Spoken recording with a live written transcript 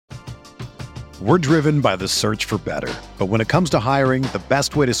We're driven by the search for better. But when it comes to hiring, the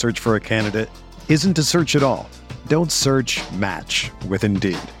best way to search for a candidate isn't to search at all. Don't search, match with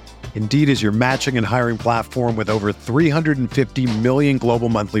Indeed. Indeed is your matching and hiring platform with over 350 million global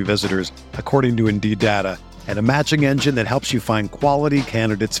monthly visitors, according to Indeed data, and a matching engine that helps you find quality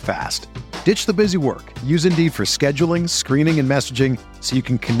candidates fast. Ditch the busy work. Use Indeed for scheduling, screening, and messaging so you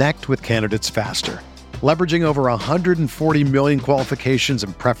can connect with candidates faster. Leveraging over 140 million qualifications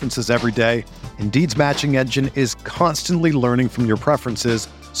and preferences every day, Indeed's matching engine is constantly learning from your preferences,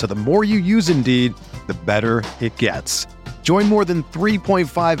 so the more you use Indeed, the better it gets. Join more than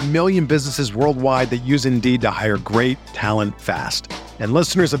 3.5 million businesses worldwide that use Indeed to hire great talent fast. And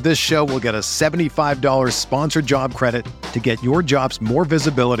listeners of this show will get a $75 sponsored job credit to get your jobs more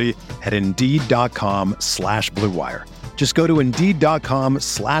visibility at Indeed.com/Blue Wire. Just go to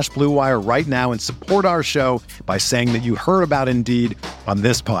Indeed.com/Blue Wire right now and support our show by saying that you heard about Indeed on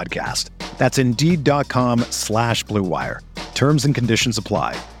this podcast. That's Indeed.com/Blue Wire. Terms and conditions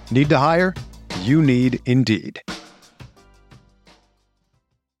apply. Need to hire? You need Indeed.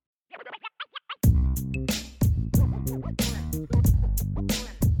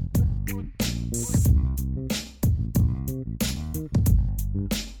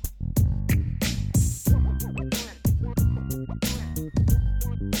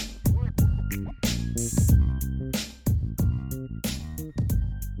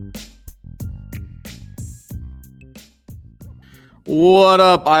 What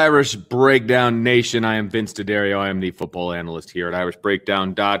up, Irish Breakdown Nation? I am Vince D'Addario. I am the football analyst here at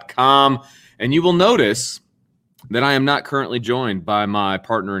irishbreakdown.com. And you will notice that I am not currently joined by my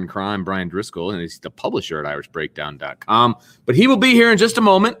partner in crime, Brian Driscoll, and he's the publisher at irishbreakdown.com. But he will be here in just a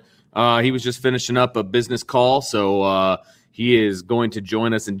moment. He was just finishing up a business call, so he is going to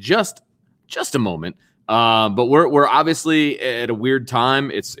join us in just a moment. But we're obviously at a weird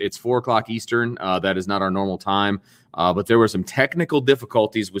time. It's 4 o'clock Eastern. That is not our normal time. But there were some technical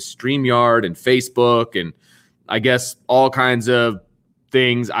difficulties with StreamYard and Facebook and I guess all kinds of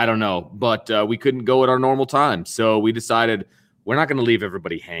things. I don't know. But we couldn't go at our normal time. So we decided we're not going to leave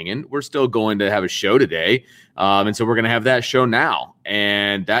everybody hanging. We're still going to have a show today. And so we're going to have that show now.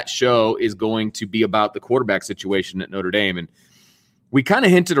 And that show is going to be about the quarterback situation at Notre Dame. And we kind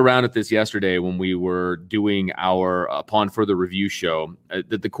of hinted around at this yesterday when we were doing our Upon Further Review show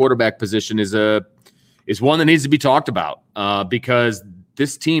that the quarterback position is one that needs to be talked about because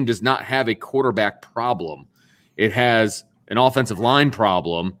this team does not have a quarterback problem. It has an offensive line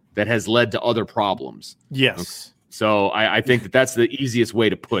problem that has led to other problems. Yes. So I think that's the easiest way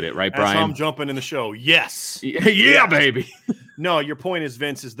to put it, right, Brian? That's how I'm jumping in the show. Yes. Yeah, baby. No, your point is,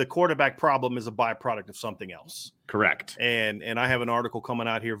 Vince, is the quarterback problem is a byproduct of something else. Correct. And I have an article coming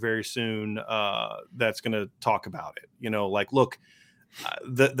out here very soon that's going to talk about it. You know, like, look,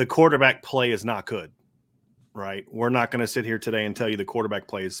 the quarterback play is not good. Right. We're not going to sit here today and tell you the quarterback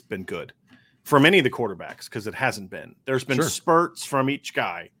play has been good from any of the quarterbacks because it hasn't been. There's been spurts from each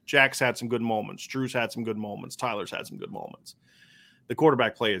guy. Jack's had some good moments. Drew's had some good moments. Tyler's had some good moments. The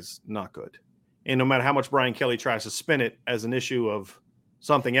quarterback play is not good. And no matter how much Brian Kelly tries to spin it as an issue of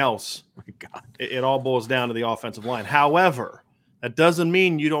something else, it all boils down to the offensive line. However, that doesn't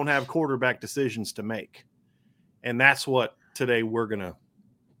mean you don't have quarterback decisions to make. And that's what today we're going to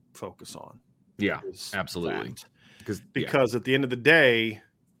focus on. Yeah, absolutely. Because at the end of the day,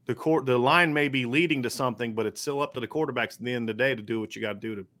 the line may be leading to something, but it's still up to the quarterbacks at the end of the day to do what you got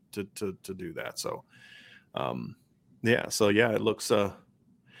to do to do that. So, it looks.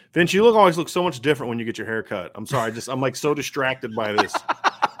 Vince, you always look so much different when you get your hair cut. I'm sorry, I'm like so distracted by this.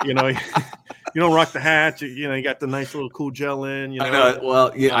 You know, you don't rock the hat. You got the nice little cool gel in. You know, I know.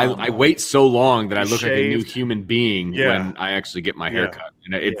 Well, yeah, I wait so long that I look like a new human being Yeah. when I actually get my hair cut,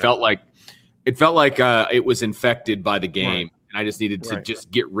 and it felt like. It felt like it was infected by the game, and I just needed to just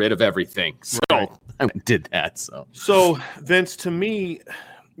get rid of everything. So I did that. So Vince, to me,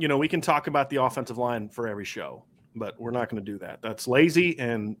 we can talk about the offensive line for every show, but we're not going to do that. That's lazy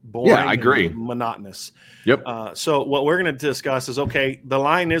and boring. Yeah, I agree. And monotonous. Yep. So what we're going to discuss is, okay, the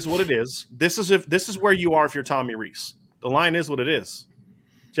line is what it is. This is where you are if you're Tommy Rees. The line is what it is.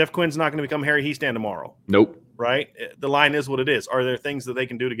 Jeff Quinn's not going to become Harry Hiestand tomorrow. Nope. Right? The line is what it is. Are there things that they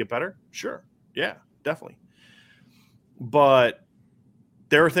can do to get better? Sure. Yeah, definitely. But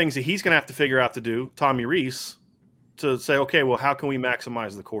there are things that he's going to have to figure out to do, Tommy Rees, to say, okay, well, how can we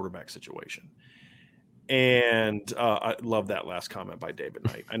maximize the quarterback situation? And I love that last comment by David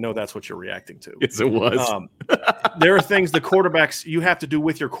Knight. I know that's what you're reacting to. Yes, it was. There are things the quarterbacks you have to do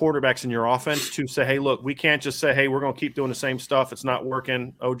with your quarterbacks in your offense to say, hey, look, we can't just say, hey, we're going to keep doing the same stuff. It's not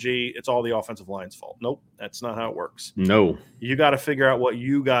working. Oh, gee, it's all the offensive line's fault. Nope, that's not how it works. No. You got to figure out what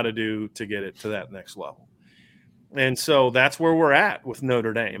you got to do to get it to that next level. And so that's where we're at with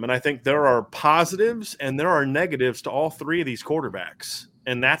Notre Dame. And I think there are positives and there are negatives to all three of these quarterbacks.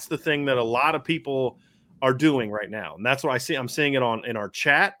 And that's the thing that a lot of people are doing right now. And that's what I see. I'm seeing it in our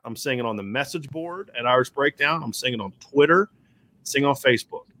chat. I'm seeing it on the message board at Irish Breakdown. I'm seeing it on Twitter, seeing it on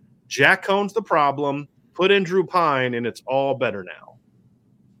Facebook. Jack Cohn's the problem. Put in Drew Pine and it's all better now.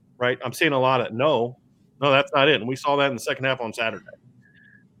 Right? I'm seeing a lot of no, that's not it. And we saw that in the second half on Saturday.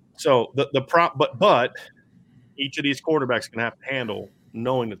 So but each of these quarterbacks can have to handle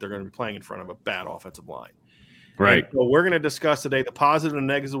knowing that they're going to be playing in front of a bad offensive line. Right. And so we're going to discuss today the positive and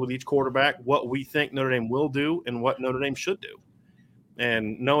negatives with each quarterback, what we think Notre Dame will do and what Notre Dame should do.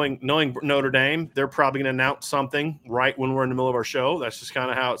 And knowing Notre Dame, they're probably going to announce something right when we're in the middle of our show. That's just kind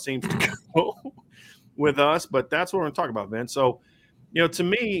of how it seems to go with us. But that's what we're going to talk about, Vince. So, to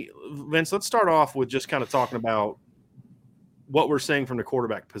me, Vince, let's start off with just kind of talking about what we're seeing from the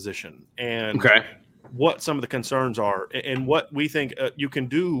quarterback position and what some of the concerns are and what we think you can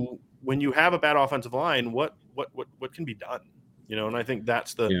do when you have a bad offensive line. What can be done, and I think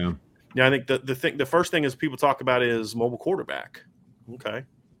that's I think the first thing is people talk about is mobile quarterback. Okay.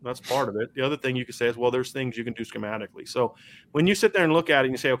 That's part of it. The other thing you can say is, well, there's things you can do schematically. So when you sit there and look at it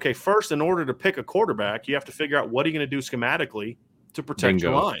and you say, okay, first, in order to pick a quarterback, you have to figure out what are you going to do schematically to protect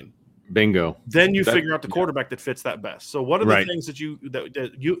your line. Bingo. Then you figure out the quarterback that fits that best. So what are the things that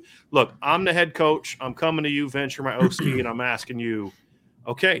you look, I'm the head coach. I'm coming to you, Vince, you're my OC, and I'm asking you,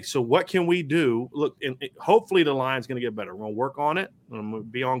 okay, so what can we do? Look, hopefully the line's going to get better. We're going to work on it. I'm going to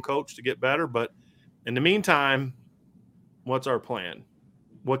be on coach to get better. But in the meantime, what's our plan?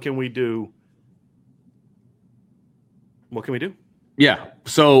 What can we do? What can we do? Yeah.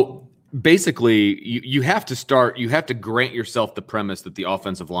 So basically, you have to grant yourself the premise that the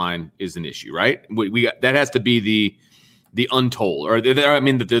offensive line is an issue, right? That has to be the untold, or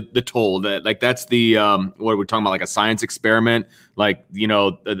the told. That like that's the what are we talking about? Like a science experiment? Like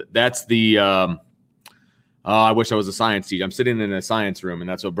that's the. I wish I was a science teacher. I'm sitting in a science room, and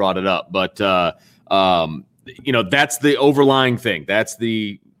that's what brought it up. But that's the overlying thing. That's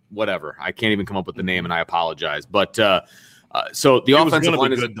the whatever. I can't even come up with the name, and I apologize. But so the offensive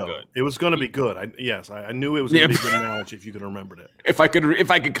line is good. It was going to be good. I knew it was going to be a good analogy if you could remember it. If I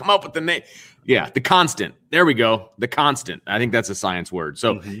could come up with the name, the constant. There we go. The constant. I think that's a science word.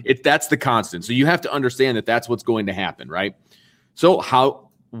 So that's the constant. So you have to understand that that's what's going to happen, right? So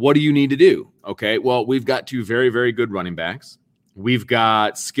what do you need to do? Okay, well, we've got two very, very good running backs. We've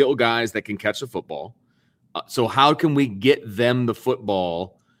got skill guys that can catch the football. So how can we get them the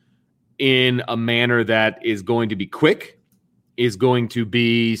football in a manner that is going to be quick, is going to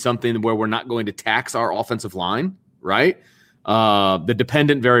be something where we're not going to tax our offensive line, right? The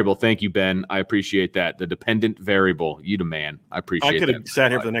dependent variable. Thank you, Ben. I appreciate that. The dependent variable. You the man. I appreciate that. I could have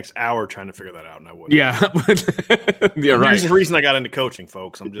sat here for the next hour trying to figure that out, and I wouldn't. Yeah. Yeah, right. Here's the reason I got into coaching,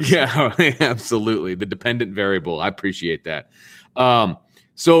 folks. I'm just absolutely. The dependent variable. I appreciate that.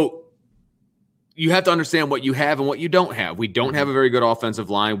 So you have to understand what you have and what you don't have. We don't have a very good offensive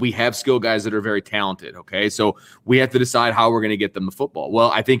line. We have skill guys that are very talented, okay? So we have to decide how we're going to get them the football.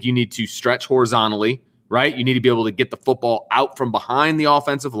 Well, I think you need to stretch horizontally, right? You need to be able to get the football out from behind the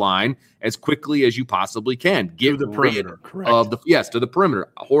offensive line as quickly as you possibly can. Get to the perimeter, to the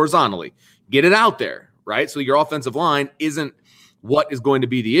perimeter, horizontally. Get it out there, right? So your offensive line isn't what is going to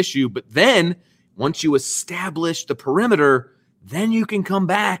be the issue. But then once you establish the perimeter, then you can come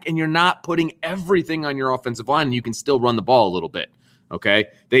back and you're not putting everything on your offensive line and you can still run the ball a little bit, okay?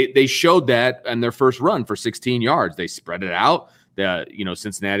 They showed that in their first run for 16 yards. They spread it out.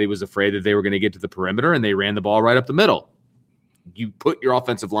 Cincinnati was afraid that they were going to get to the perimeter and they ran the ball right up the middle. You put your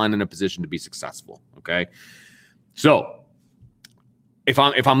offensive line in a position to be successful, okay? So if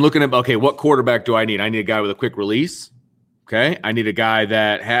I'm looking at, okay, what quarterback do I need? I need a guy with a quick release. Okay, I need a guy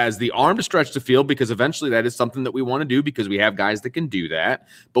that has the arm to stretch the field because eventually that is something that we want to do because we have guys that can do that.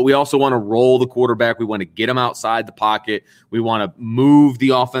 But we also want to roll the quarterback. We want to get him outside the pocket. We want to move the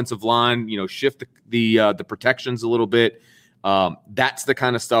offensive line, shift the protections a little bit. That's the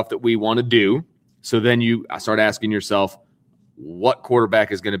kind of stuff that we want to do. So then you start asking yourself, what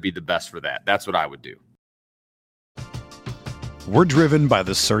quarterback is going to be the best for that? That's what I would do. We're driven by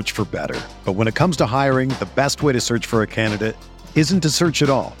the search for better. But when it comes to hiring, the best way to search for a candidate isn't to search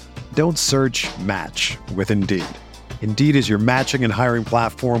at all. Don't search, match with Indeed. Indeed is your matching and hiring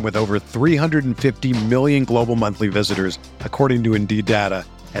platform with over 350 million global monthly visitors, according to Indeed data,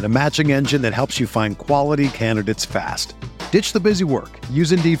 and a matching engine that helps you find quality candidates fast. Ditch the busy work.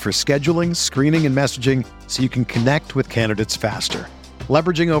 Use Indeed for scheduling, screening, and messaging so you can connect with candidates faster.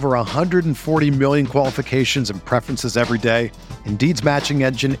 Leveraging over 140 million qualifications and preferences every day, Indeed's matching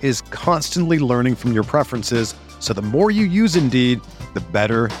engine is constantly learning from your preferences, so the more you use Indeed, the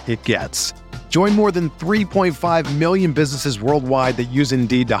better it gets. Join more than 3.5 million businesses worldwide that use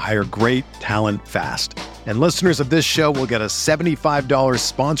Indeed to hire great talent fast. And listeners of this show will get a $75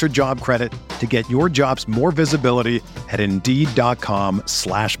 sponsored job credit to get your jobs more visibility at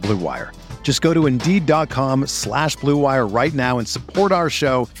Indeed.com/Blue Wire. Just go to Indeed.com/Blue Wire right now and support our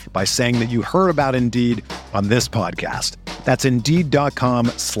show by saying that you heard about Indeed on this podcast. That's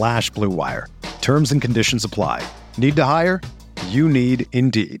Indeed.com/Blue Wire. Terms and conditions apply. Need to hire? You need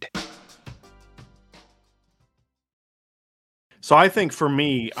Indeed. So I think for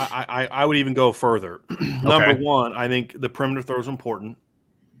me, I would even go further. Number one, I think the perimeter throw is important.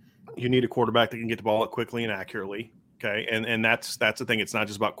 You need a quarterback that can get the ball out quickly and accurately. Okay, and that's the thing. It's not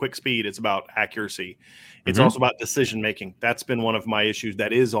just about quick speed; it's about accuracy. It's also about decision making. That's been one of my issues.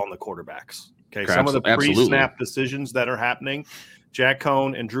 That is on the quarterbacks. Okay, some of the pre-snap decisions that are happening. Jack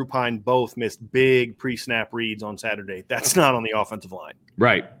Cohn and Drew Pine both missed big pre-snap reads on Saturday. That's not on the offensive line.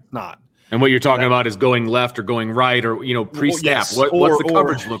 Right. Not. And what you're talking about is going left or going right or, pre-snap. Yes, What's the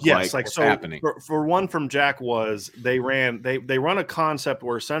coverage look like? What's so happening? For one from Jack was they run a concept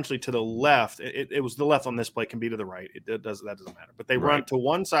where essentially to the left, it was the left on this play can be to the right. That doesn't matter. But they run to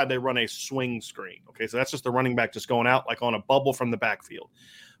one side, they run a swing screen. Okay, so that's just the running back just going out like on a bubble from the backfield.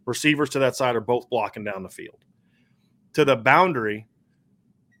 Receivers to that side are both blocking down the field. To the boundary,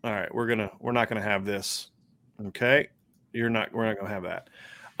 all right, we're not gonna have this. Okay, we're not gonna have that.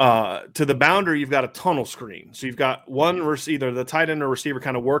 To the boundary, you've got a tunnel screen. So you've got one either the tight end or receiver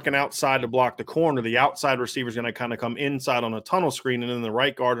kind of working outside to block the corner. The outside receiver is going to kind of come inside on a tunnel screen, and then the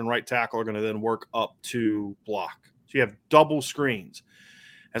right guard and right tackle are going to then work up to block. So you have double screens.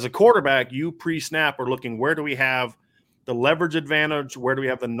 As a quarterback, you pre-snap are looking, where do we have the leverage advantage? Where do we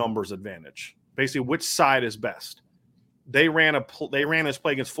have the numbers advantage? Basically, which side is best? They ran this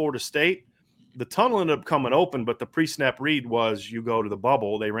play against Florida State. The tunnel ended up coming open, but the pre-snap read was you go to the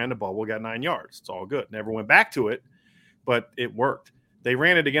bubble. They ran the bubble, got 9 yards. It's all good. Never went back to it, but it worked. They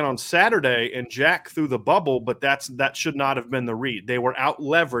ran it again on Saturday, and Jack threw the bubble, but that should not have been the read. They were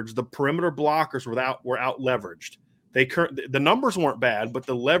out-leveraged. The perimeter blockers were out-leveraged. The numbers weren't bad, but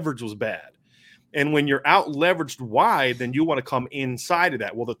the leverage was bad. And when you're out-leveraged wide, then you want to come inside of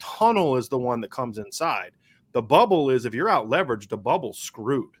that. Well, the tunnel is the one that comes inside. The bubble is, if you're out-leveraged, the bubble's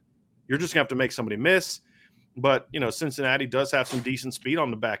screwed. You're just going to have to make somebody miss. But, Cincinnati does have some decent speed on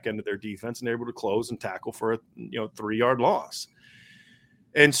the back end of their defense, and they're able to close and tackle for a 3-yard loss.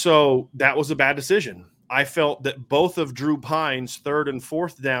 And so that was a bad decision. I felt that both of Drew Pine's third and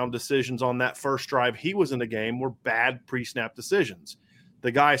fourth down decisions on that first drive he was in the game were bad pre-snap decisions.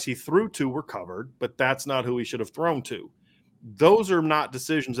 The guys he threw to were covered, but that's not who he should have thrown to. Those are not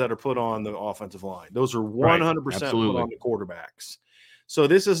decisions that are put on the offensive line. Those are 100% put on the quarterbacks. So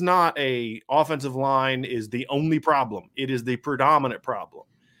this is not a offensive line is the only problem. It is the predominant problem.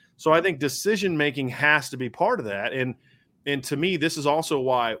 So I think decision-making has to be part of that. And to me, this is also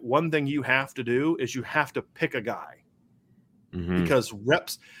why one thing you have to do is you have to pick a guy. Because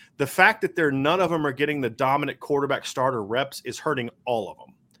reps, the fact that none of them are getting the dominant quarterback starter reps is hurting all of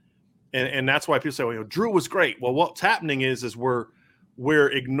them. And that's why people say, well, Drew was great. Well, what's happening is we're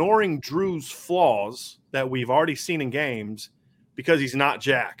ignoring Drew's flaws that we've already seen in games because he's not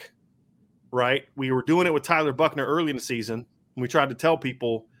Jack, right? We were doing it with Tyler Buckner early in the season. And we tried to tell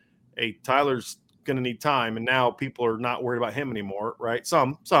people, hey, Tyler's going to need time. And now people are not worried about him anymore, right?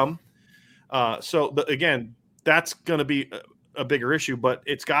 Some. Again, that's going to be a bigger issue, but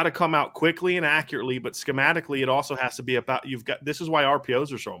it's got to come out quickly and accurately. But schematically, it also has to be about this is why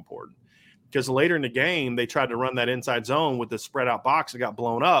RPOs are so important. Because later in the game, they tried to run that inside zone with the spread out box and got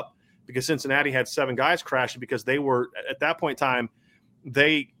blown up. Because Cincinnati had 7 guys crashing because they were, at that point in time,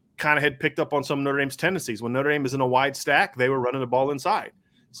 they kind of had picked up on some of Notre Dame's tendencies. When Notre Dame is in a wide stack, they were running the ball inside.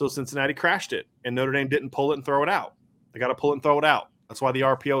 So Cincinnati crashed it, and Notre Dame didn't pull it and throw it out. They got to pull it and throw it out. That's why the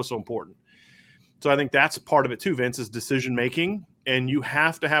RPO is so important. So I think that's part of it too, Vince, is decision-making, and you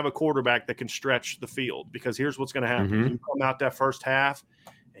have to have a quarterback that can stretch the field because here's what's going to happen. You come out that first half,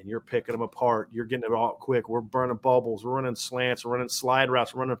 and you're picking them apart. You're getting it all quick. We're burning bubbles. We're running slants. We're running slide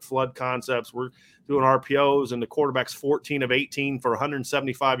routes. We're running flood concepts. We're doing RPOs, and the quarterback's 14 of 18 for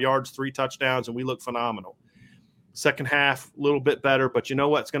 175 yards, 3 touchdowns, and we look phenomenal. Second half, a little bit better. But you know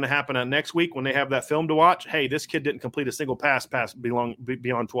what's going to happen next week when they have that film to watch? Hey, this kid didn't complete a single pass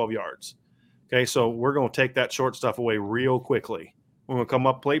beyond 12 yards. Okay, so we're going to take that short stuff away real quickly. We're going to come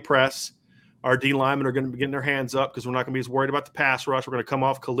up, play press. Our D linemen are going to be getting their hands up because we're not going to be as worried about the pass rush. We're going to come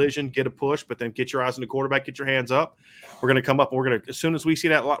off collision, get a push, but then get your eyes on the quarterback, get your hands up. We're going to come up, and we're going to, as soon as we see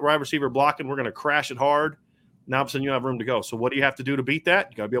that wide receiver blocking, we're going to crash it hard. Now all of a sudden you have room to go. So what do you have to do to beat that?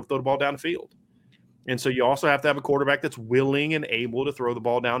 You got to be able to throw the ball down the field. And so you also have to have a quarterback that's willing and able to throw the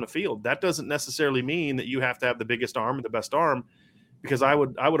ball down the field. That doesn't necessarily mean that you have to have the biggest arm and the best arm, because I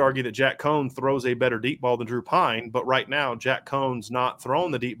would argue that Jack Coan throws a better deep ball than Drew Pine. But right now, Jack Coan's not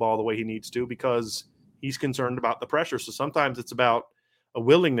throwing the deep ball the way he needs to because he's concerned about the pressure. So sometimes it's about a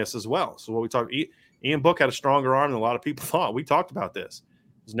willingness as well. So what we talked, Ian Book had a stronger arm than a lot of people thought. We talked about this.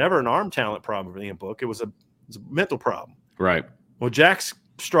 It was never an arm talent problem for Ian Book. It was a mental problem. Right. Well, Jack's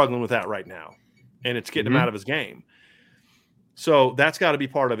struggling with that right now, and it's getting him out of his game. So that's got to be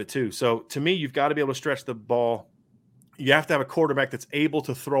part of it too. So to me, you've got to be able to stretch the ball. You have to have a quarterback that's able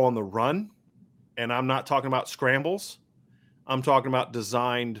to throw on the run. And I'm not talking about scrambles. I'm talking about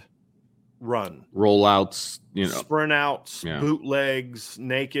designed run. Rollouts, sprint outs, bootlegs,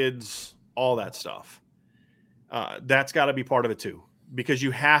 nakeds, all that stuff. That's got to be part of it too, because you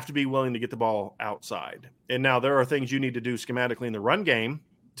have to be willing to get the ball outside. And now there are things you need to do schematically in the run game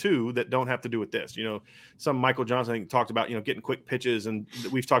too that don't have to do with this. Some Michael Johnson, I think, talked about, getting quick pitches, and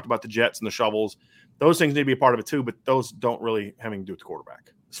we've talked about the jets and the shovels. Those things need to be a part of it too, but those don't really have anything to do with the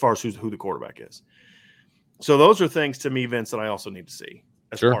quarterback as far as who the quarterback is. So those are things to me, Vince, that I also need to see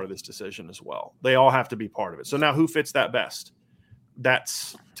as part of this decision as well. They all have to be part of it. So now who fits that best?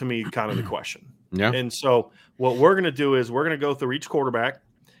 That's, to me, kind of the question. Yeah. And so what we're going to do is we're going to go through each quarterback.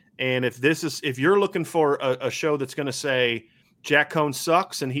 And if you're looking for a show that's going to say Jack Coan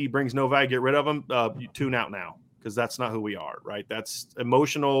sucks and he brings no value, get rid of him, you tune out now, because that's not who we are, right? That's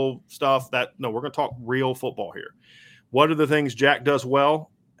emotional stuff. We're going to talk real football here. What are the things Jack does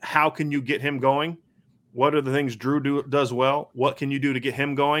well? How can you get him going? What are the things Drew does well? What can you do to get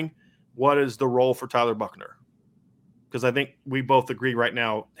him going? What is the role for Tyler Buchner? Because I think we both agree right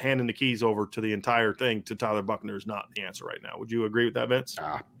now, handing the keys over to the entire thing to Tyler Buchner is not the answer right now. Would you agree with that, Vince?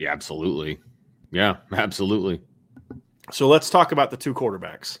 Yeah, absolutely. Yeah, absolutely. So let's talk about the two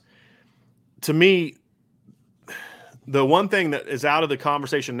quarterbacks. To me, the one thing that is out of the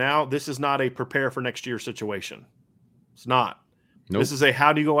conversation now, this is not a prepare for next year situation. It's not. Nope. This is a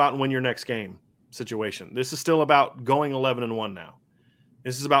how do you go out and win your next game situation. This is still about going 11-1 now.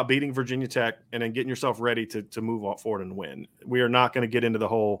 This is about beating Virginia Tech and then getting yourself ready to move forward and win. We are not going to get into the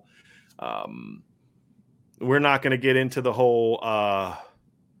whole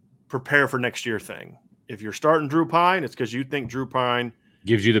prepare for next year thing. If you're starting Drew Pine, it's because you think Drew Pine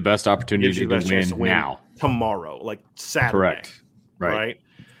gives you the best opportunity to win now, tomorrow, like Saturday. Correct. Right.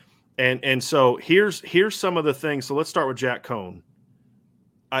 And so here's some of the things. So let's start with Jack Coan.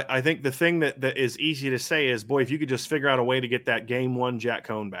 I think the thing that is easy to say is, boy, if you could just figure out a way to get that game one Jack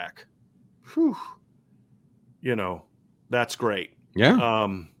Coan back, that's great. Yeah.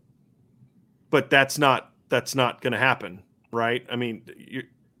 But that's not going to happen, right? I mean,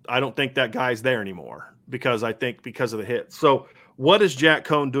 I don't think that guy's there anymore because of the hit. So what is Jack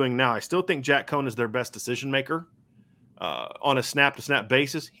Coan doing now? I still think Jack Coan is their best decision maker on a snap to snap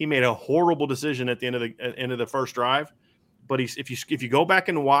basis. He made a horrible decision at the end of the first drive. But if you go back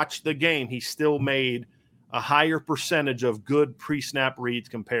and watch the game, he still made a higher percentage of good pre-snap reads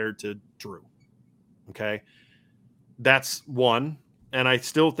compared to Drew. Okay, that's one. And I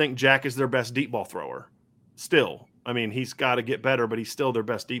still think Jack is their best deep ball thrower. Still, I mean, he's got to get better, but he's still their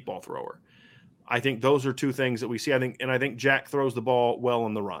best deep ball thrower. I think those are two things that we see. I think Jack throws the ball well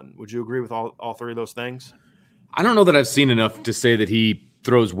on the run. Would you agree with all three of those things? I don't know that I've seen enough to say that he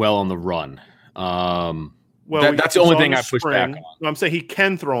throws well on the run. Well, that's the only thing I push back on. I'm saying he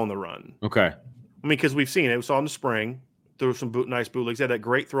can throw on the run. Okay. I mean, because we've seen it. We saw in the spring, threw some nice bootlegs. He had that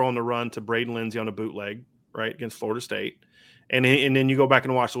great throw on the run to Braden Lindsey on a bootleg, right, against Florida State. And then you go back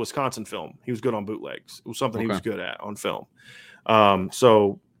and watch the Wisconsin film. He was good on bootlegs. It was something he was good at on film.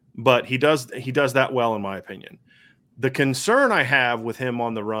 But he does that well, in my opinion. The concern I have with him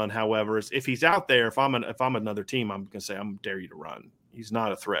on the run, however, is if he's out there, if I'm another team, I'm going to say, I'm going to dare you to run. He's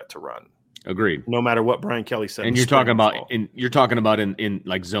not a threat to run. Agreed. No matter what Brian Kelly said. And you're talking about in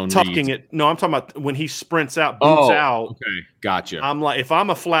like zone tucking reads. it. No, I'm talking about when he sprints out, boots out. Okay, gotcha. I'm like, if I'm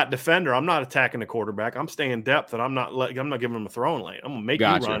a flat defender, I'm not attacking the quarterback. I'm staying depth, and I'm not giving him a throwing lane. I'm gonna make you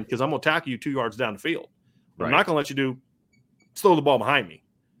run because I'm gonna tackle you 2 yards down the field. Right. I'm not gonna let you throw the ball behind me.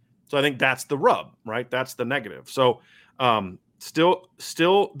 So I think that's the rub, right? That's the negative. So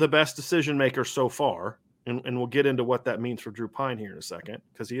still the best decision maker so far. and we'll get into what that means for Drew Pine here in a second,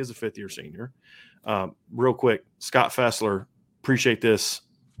 because he is a fifth-year senior. Real quick, Scott Fessler, appreciate this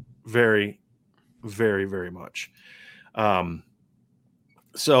very, very, very much.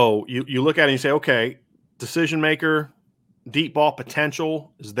 So you look at it and you say, okay, decision maker, deep ball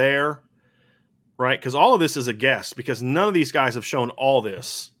potential is there, right? Because all of this is a guess, because none of these guys have shown all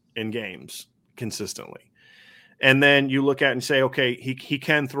this in games consistently. And then you look at it and say, okay, he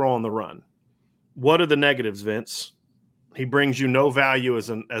can throw on the run. What are the negatives, Vince? He brings you no value as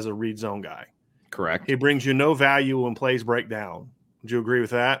a read zone guy. Correct. He brings you no value when plays break down. Would you agree with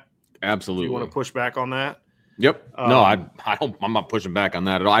that? Absolutely. Do you want to push back on that? Yep. No, I don't. I'm not pushing back on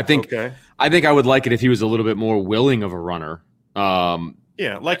that at all. I think I would like it if he was a little bit more willing of a runner.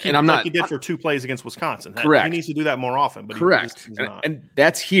 Yeah, like he did for 2 plays against Wisconsin. Correct. He needs to do that more often. But correct. He's not. And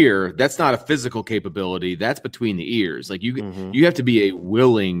that's here. That's not a physical capability. That's between the ears. Like you have to be a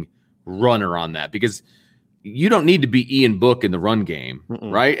willing runner on that, because you don't need to be Ian Book in the run game,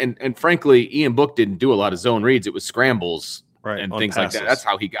 right? And frankly, Ian Book didn't do a lot of zone reads. It was scrambles and things passes. like that. That's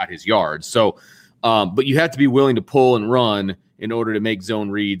how he got his yards. So, but you have to be willing to pull and run in order to make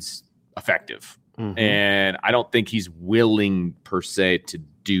zone reads effective. And I don't think he's willing per se to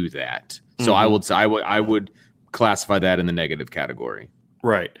do that. So I would say I would classify that in the negative category.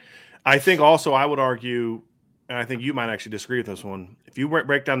 Right. I think also I would argue, and I think you might actually disagree with this one, if you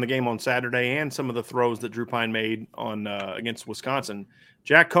break down the game on Saturday and some of the throws that Drew Pine made on against Wisconsin,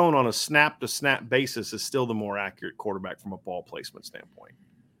 Jack Cohn on a snap-to-snap basis is still the more accurate quarterback from a ball placement standpoint.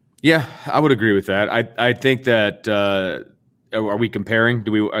 Yeah, I would agree with that. I think that are we comparing?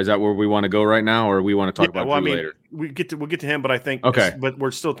 Is that where we want to go right now, or we want to talk about Drew later? We'll get to him, but I think but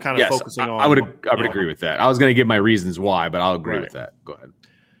we're still kind of focusing on. I would agree with that. I was going to give my reasons why, but I'll agree with that. Go ahead.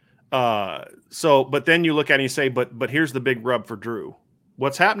 But then you look at it and you say, but here's the big rub for Drew.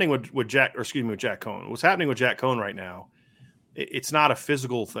 What's happening with Jack Cohn? What's happening with Jack Cohn right now? It's not a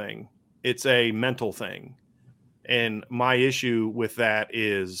physical thing. It's a mental thing. And my issue with that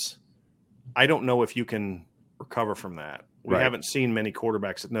is I don't know if you can recover from that. We haven't seen many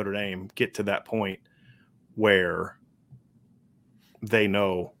quarterbacks at Notre Dame get to that point where they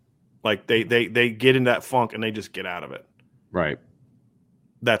know, like they get in that funk and they just get out of it. Right.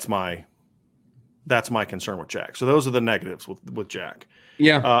 That's my concern with Jack. So those are the negatives with Jack.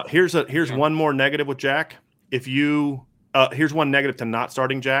 Yeah. Here's one more negative with Jack. If you here's one negative to not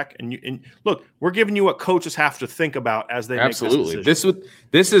starting Jack. And look, we're giving you what coaches have to think about as they make this decision.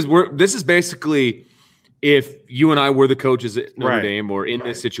 This is basically, if you and I were the coaches at Notre Dame or in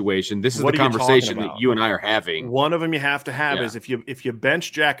this situation, this is the conversation that you and I are having. One of them you have to have is if you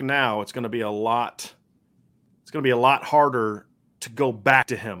bench Jack now, it's going to be a lot harder to go back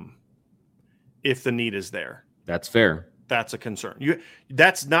to him if the need is there. That's fair. That's a concern.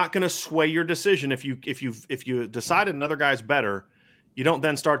 That's not going to sway your decision. If you decided another guy's better, you don't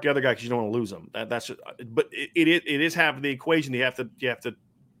then start the other guy because you don't want to lose him. But it is half the equation you have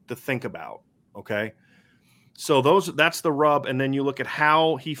to think about. Okay. So that's the rub, and then you look at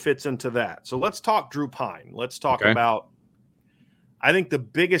how he fits into that. So let's talk Drew Pine. Let's talk about – I think the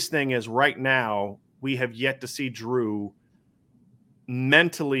biggest thing is right now we have yet to see Drew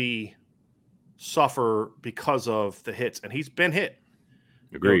mentally suffer because of the hits, and he's been hit.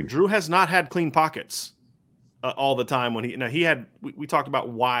 Agreed. Drew has not had clean pockets all the time. We talked about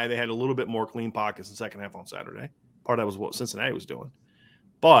why they had a little bit more clean pockets in the second half on Saturday. Part of that was what Cincinnati was doing.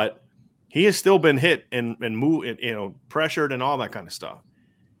 But – he has still been hit and pressured and all that kind of stuff.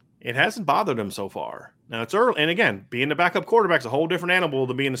 It hasn't bothered him so far. Now it's early, and again, being the backup quarterback is a whole different animal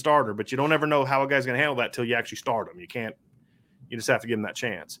than being the starter. But you don't ever know how a guy's going to handle that till you actually start him. You just have to give him that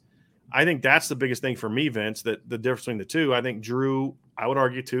chance. I think that's the biggest thing for me, Vince. That the difference between the two. I think Drew. I would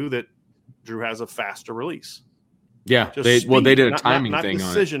argue too that Drew has a faster release. Yeah, they did a timing thing on it. Not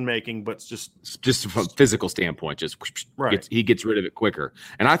decision making, but just from a physical standpoint, he gets rid of it quicker.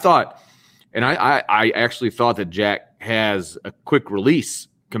 And I thought. And I actually thought that Jack has a quick release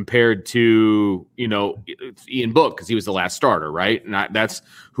compared to, Ian Book, because he was the last starter, right? And that's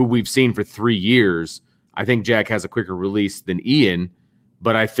who we've seen for 3 years. I think Jack has a quicker release than Ian,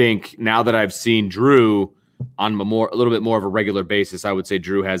 but I think now that I've seen Drew on a little bit more of a regular basis, I would say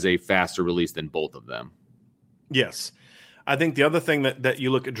Drew has a faster release than both of them. Yes. I think the other thing that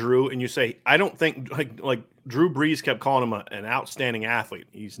you look at Drew and you say, I don't think like Drew Brees kept calling him an outstanding athlete.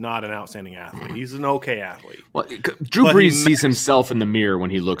 He's not an outstanding athlete. He's an okay athlete. Well, Drew Brees sees himself in the mirror when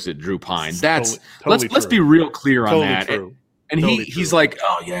he looks at Drew Pine. That's let's be real clear on that. True. And he's like,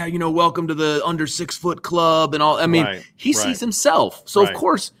 oh yeah, welcome to the under 6 foot club and all. I mean, he sees himself, so of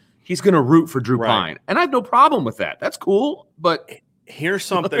course he's going to root for Drew Pine, and I have no problem with that. That's cool. But here's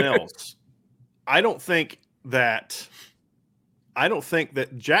something else. I don't think that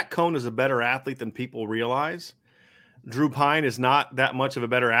Jack Cohn is a better athlete than people realize. Drew Pine is not that much of a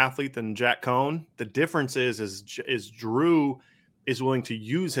better athlete than Jack Cohn. The difference is Drew is willing to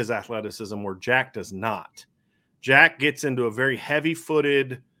use his athleticism where Jack does not. Jack gets into a very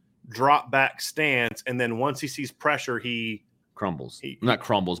heavy-footed drop back stance, and then once he sees pressure, he crumbles. Not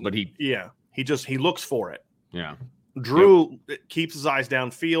crumbles, but he looks for it. Yeah. Drew keeps his eyes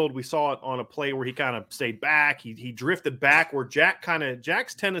downfield. We saw it on a play where he kind of stayed back. He drifted back where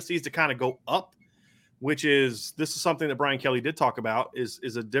Jack's tendency is to kind of go up, which is something that Brian Kelly did talk about is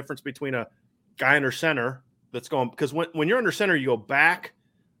a difference between a guy under center that's going, because when you're under center, you go back,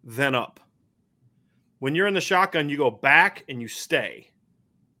 then up. When you're in the shotgun, you go back and you stay.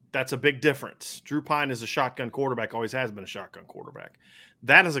 That's a big difference. Drew Pine is a shotgun quarterback, always has been a shotgun quarterback.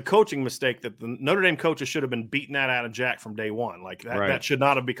 That is a coaching mistake that the Notre Dame coaches should have been beating that out of Jack from day one. Like that should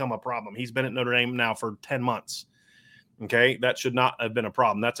not have become a problem. He's been at Notre Dame now for 10 months. Okay. That should not have been a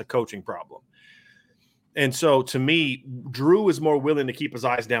problem. That's a coaching problem. And so to me, Drew is more willing to keep his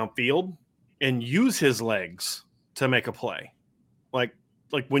eyes downfield and use his legs to make a play.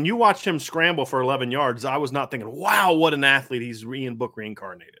 Like when you watched him scramble for 11 yards, I was not thinking, wow, what an athlete. He's Ian Book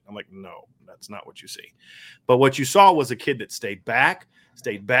reincarnated. I'm like, no, that's not what you see. But what you saw was a kid that stayed back,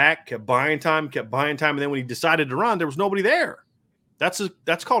 kept buying time. And then when he decided to run, there was nobody there. That's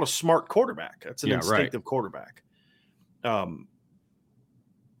called a smart quarterback. That's an instinctive quarterback.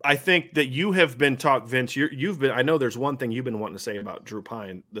 I think that you have been taught, Vince, I know there's one thing you've been wanting to say about Drew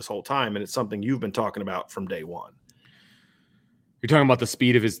Pine this whole time, and it's something you've been talking about from day one. You're talking about the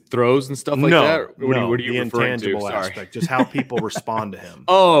speed of his throws and stuff like that? What are you the referring intangible to? aspect, just how people respond to him.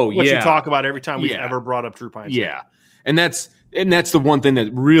 What you talk about every time we've ever brought up Drew Pine. Yeah. And that's the one thing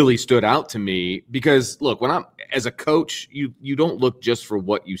that really stood out to me, because look, when I'm as a coach, you don't look just for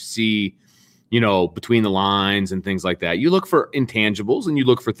what you see, between the lines and things like that. You look for intangibles and you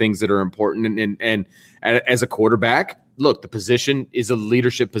look for things that are important. And as a quarterback, look, the position is a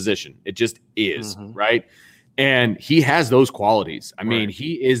leadership position. It just is, right? And he has those qualities. I mean,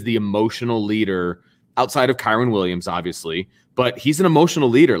 he is the emotional leader outside of Kyron Williams, obviously, but he's an emotional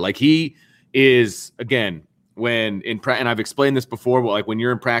leader. Like he is, again, and I've explained this before, like when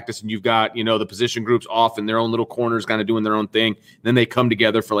you're in practice and you've got, the position groups off in their own little corners, kind of doing their own thing. Then they come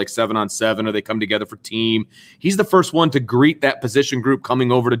together for like 7-on-7, or they come together for team. He's the first one to greet that position group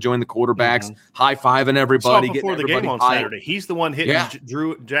coming over to join the quarterbacks, high-fiving everybody. Before the game on Saturday, he's the one hitting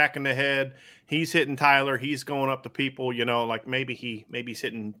Jack in the head. He's hitting Tyler. He's going up to people, like maybe he's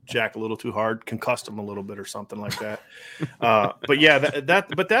hitting Jack a little too hard, concussed him a little bit or something like that. But yeah,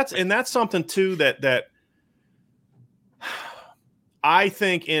 that's something too that I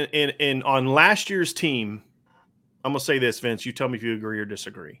think in on last year's team, I'm gonna say this, Vince. You tell me if you agree or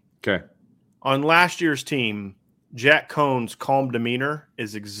disagree. Okay. On last year's team, Jack Cohn's calm demeanor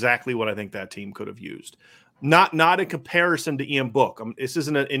is exactly what I think that team could have used. Not in comparison to Ian Book. This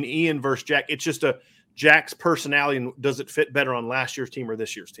isn't an Ian versus Jack. It's just Jack's personality, and does it fit better on last year's team or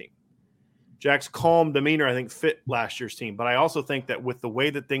this year's team? Jack's calm demeanor, I think, fit last year's team. But I also think that with the way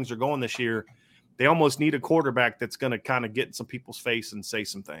that things are going this year, they almost need a quarterback that's going to kind of get in some people's face and say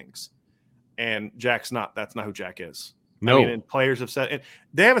some things. And Jack's not. That's not who Jack is. No. I mean, and players have said it.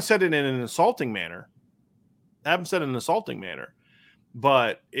 They haven't said it in an insulting manner.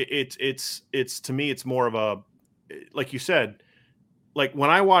 But it's to me, it's more of a, like you said, like when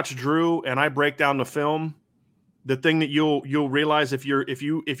I watch Drew and I break down the film, the thing that you'll realize if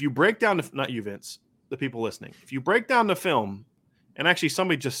you break down not you, Vince, the people listening, if you break down the film, and actually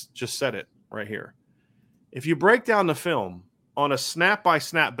somebody just said it right here. If you break down the film on a snap by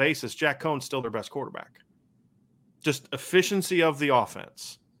snap basis, Jack Cohn's still their best quarterback. Just efficiency of the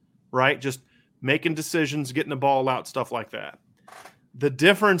offense, right? Just making decisions, getting the ball out, stuff like that. The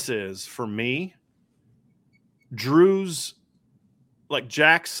difference is, for me, Jack's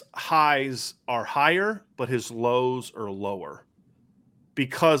highs are higher, but his lows are lower.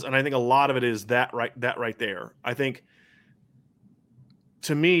 And I think a lot of it is that right there. I think,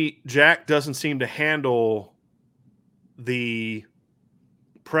 to me, Jack doesn't seem to handle the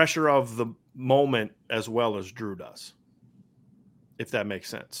pressure of the moment as well as Drew does, if that makes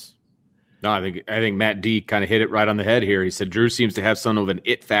sense. No, I think Matt D kind of hit it right on the head here. He said Drew seems to have some of an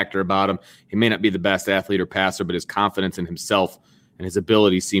it factor about him. He may not be the best athlete or passer, but his confidence in himself and his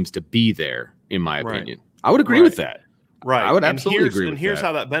ability seems to be there, in my opinion. I would agree with that. Right. I would absolutely agree with that. And here's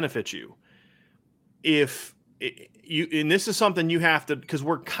how that benefits you. And this is something you have to, because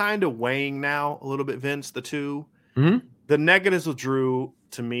we're kind of weighing now a little bit, Vince, the two. Mm-hmm. The negatives with Drew,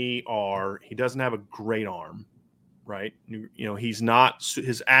 to me, are he doesn't have a great arm. right? He's not,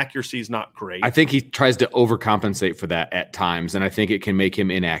 his accuracy is not great. I think he tries to overcompensate for that at times, and I think it can make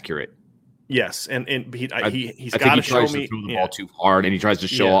him inaccurate. Yes, and he's got to show me. Throw the ball too hard, and he tries to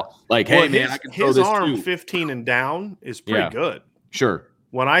show off, like, hey, man, I can throw this too. His arm 15 and down is pretty good. Sure.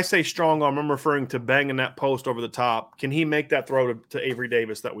 When I say strong arm, I'm referring to banging that post over the top. Can he make that throw to Avery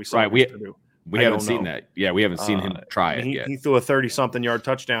Davis that we saw? Right. We haven't seen that. Yeah, we haven't seen him try it yet. He threw a 30-something yard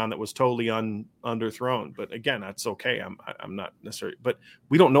touchdown that was totally underthrown. But again, that's okay. I'm not necessarily. But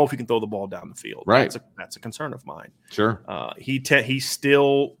we don't know if he can throw the ball down the field. Right. That's a concern of mine. Sure. He's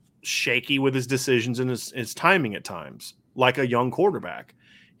still shaky with his decisions and his timing at times, like a young quarterback.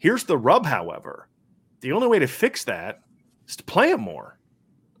 Here's the rub, however. The only way to fix that is to play him more.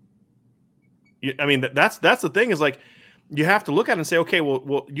 I mean, that's the thing is, like, you have to look at it and say, okay,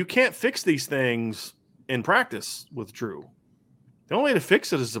 well, you can't fix these things in practice with Drew. The only way to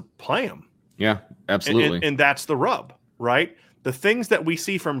fix it is to play him. Yeah, absolutely. And that's the rub, right? The things that we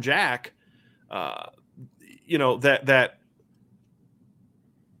see from Jack, that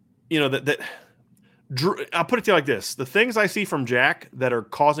Drew, I'll put it to you like this. The things I see from Jack that are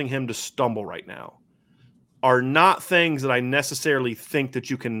causing him to stumble right now are not things that I necessarily think that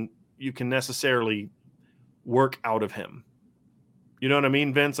you can necessarily work out of him. You know what I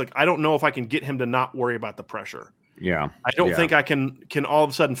mean, Vince? Like, I don't know if I can get him to not worry about the pressure. Yeah. I don't think I can all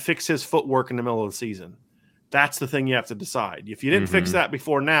of a sudden fix his footwork in the middle of the season. That's the thing you have to decide. If you didn't fix that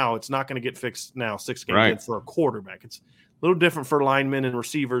before now, it's not going to get fixed now 6 games in for a quarterback. It's a little different for linemen and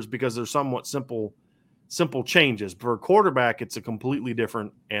receivers because they're somewhat simple changes. For a quarterback, it's a completely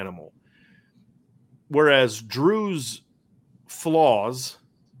different animal. Whereas Drew's flaws,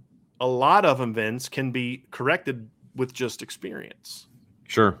 a lot of them, Vince, can be corrected with just experience.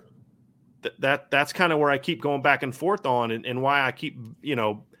 Sure. That's kind of where I keep going back and forth on, and why I keep,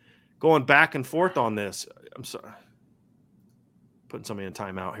 going back and forth on this. I'm sorry. Putting somebody in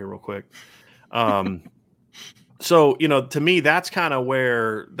timeout here real quick. So, to me, that's kind of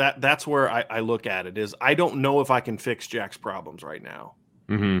where that's where I look at it is I don't know if I can fix Jack's problems right now.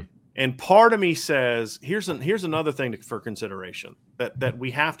 Mm-hmm. And part of me says, here's another thing for consideration that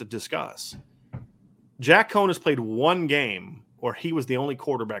we have to discuss. Jack Cohn has played one game where he was the only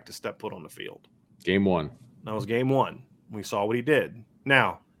quarterback to step foot on the field. Game 1. That was game 1. We saw what he did.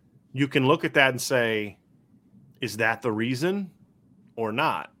 Now, you can look at that and say, is that the reason or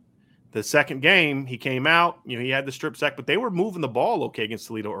not? The second game, he came out, he had the strip sack, but they were moving the ball okay against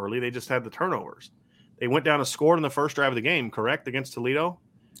Toledo early. They just had the turnovers. They went down and scored in the first drive of the game, correct, against Toledo?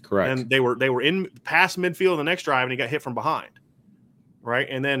 Correct. And they were in past midfield in the next drive, and he got hit from behind, right?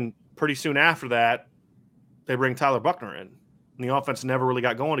 And then pretty soon after that, they bring Tyler Buckner in. And the offense never really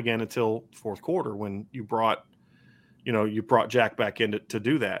got going again until fourth quarter when you brought Jack back in to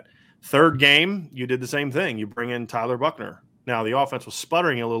do that. Third game, you did the same thing. You bring in Tyler Buckner. Now, the offense was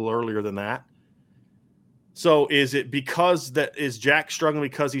sputtering a little earlier than that. So is it is Jack struggling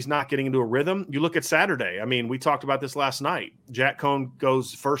because he's not getting into a rhythm? You look at Saturday. I mean, we talked about this last night. Jack Cohn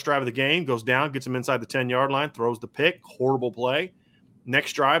goes first drive of the game, goes down, gets him inside the 10-yard line, throws the pick, horrible play.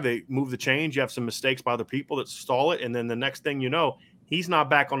 Next drive, they move the chains. You have some mistakes by other people that stall it. And then the next thing you know, he's not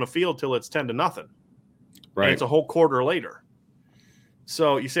back on the field till it's 10-0. Right. And it's a whole quarter later.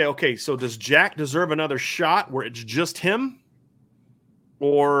 So you say, okay, so does Jack deserve another shot where it's just him?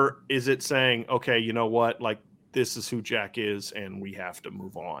 Or is it saying, okay, you know what, like, this is who Jack is and we have to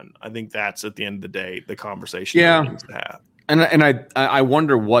move on? I think that's, at the end of the day, the conversation that needs to have. And I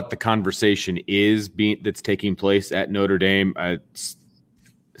wonder what the conversation is that's taking place at Notre Dame.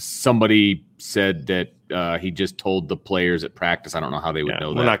 Somebody said that he just told the players at practice. I don't know how they would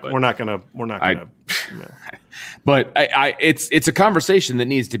know that. We're not gonna. But it's a conversation that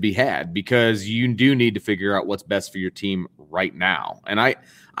needs to be had because you do need to figure out what's best for your team right now. And I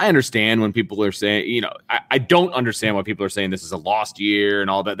understand when people are saying, I don't understand why people are saying this is a lost year and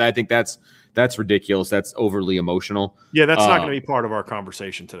all that. I think that's ridiculous. That's overly emotional. Yeah, that's not going to be part of our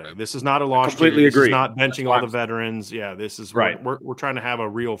conversation today. This is not a lost year. Completely agree. This is not benching all the veterans. Yeah, this is right. We're trying to have a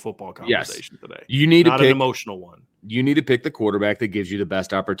real football conversation today. You need not an emotional one. You need to pick the quarterback that gives you the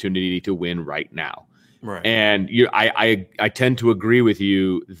best opportunity to win right now. Right. And I tend to agree with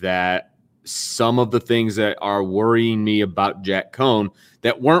you that some of the things that are worrying me about Jack Cohn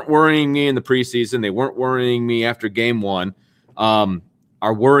that weren't worrying me in the preseason, they weren't worrying me after game 1,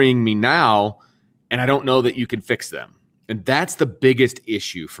 are worrying me now, and I don't know that you can fix them. And that's the biggest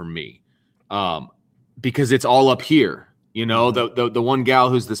issue for me, because it's all up here. The one gal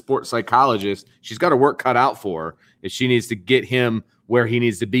who's the sports psychologist, she's got her work cut out for her. If she needs to get him where he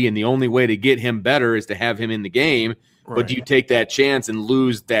needs to be, and the only way to get him better is to have him in the game. Right. But do you take that chance and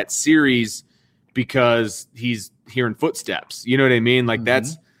lose that series because he's hearing footsteps. You know what I mean? Like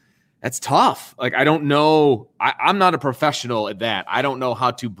that's tough. Like, I don't know. I'm not a professional at that. I don't know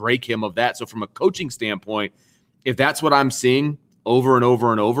how to break him of that. So from a coaching standpoint, if that's what I'm seeing over and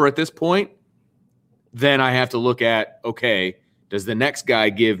over and over at this point, then I have to look at, okay, does the next guy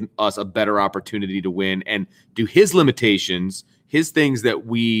give us a better opportunity to win? And do his limitations, his things that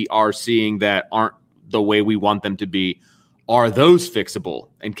we are seeing that aren't the way we want them to be, are those fixable?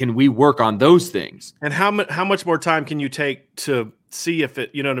 And can we work on those things? And how much more time can you take to see if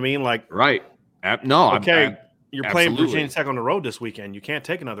it, you know what I mean? Like, right. No. Okay. You're playing absolutely. Virginia Tech on the road this weekend. You can't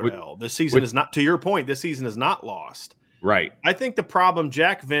take another L. This season is not, to your point, this season is not lost. Right. I think the problem,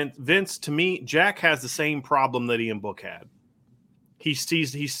 Vince, to me, Jack has the same problem that Ian Book had. He's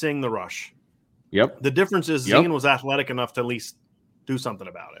seeing the rush. Yep. The difference is Ian was athletic enough to at least do something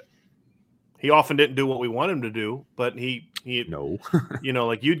about it. He often didn't do what we want him to do, but he no. You know,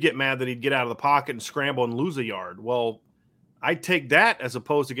 like you'd get mad that he'd get out of the pocket and scramble and lose a yard. Well, I'd take that as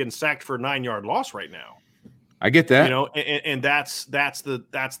opposed to getting sacked for a 9-yard loss right now. I get that. You know, and that's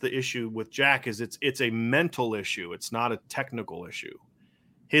the issue with Jack is it's a mental issue. It's not a technical issue.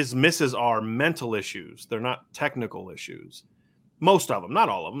 His misses are mental issues. They're not technical issues. Most of them, not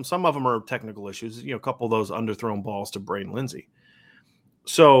all of them. Some of them are technical issues. You know, a couple of those underthrown balls to Braden Lindsey.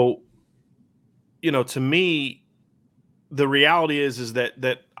 So, you know, to me, the reality is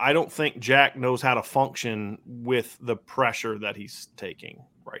that I don't think Jack knows how to function with the pressure that he's taking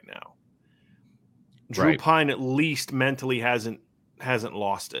right now. Drew Pine at least mentally hasn't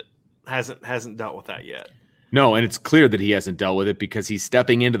lost it. Hasn't dealt with that yet. No, and it's clear that he hasn't dealt with it because he's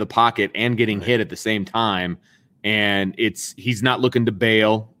stepping into the pocket and getting hit at the same time, and he's not looking to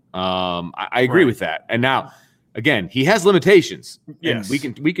bail. I agree with that. And now, again, he has limitations, and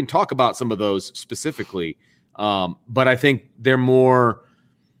we can talk about some of those specifically. But I think they're more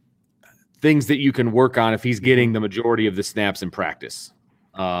things that you can work on if he's getting the majority of the snaps in practice.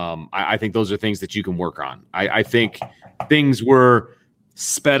 I think those are things that you can work on. I think things were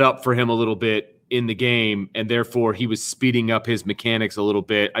sped up for him a little bit in the game, and therefore he was speeding up his mechanics a little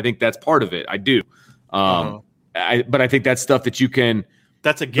bit. I think that's part of it. I do. But I think that's stuff that you can.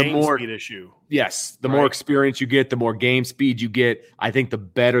 That's a game speed issue. Yes. The more experience you get, the more game speed you get. I think the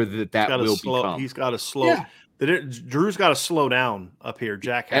better that will become. He's got to slow. Yeah. Drew's got to slow down up here.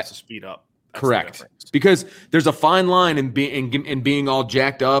 Jack has to speed up. That's correct. Because there's a fine line in being all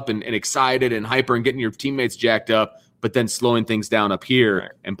jacked up and excited and hyper and getting your teammates jacked up, but then slowing things down up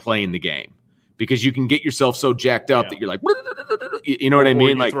here and playing the game. Because you can get yourself so jacked up that you're like, you know what I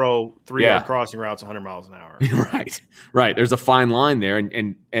mean? Like throw 3-yard crossing routes 100 miles an hour. Right. There's a fine line there,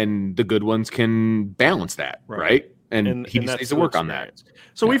 and the good ones can balance that, right? And he just needs to work on that.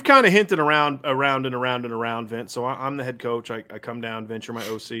 So we've kind of hinted around, Vince. So I'm the head coach. I come down, Vince, you're my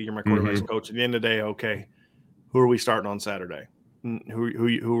OC, you're my quarterback's coach. At the end of the day, okay, who are we starting on Saturday? Who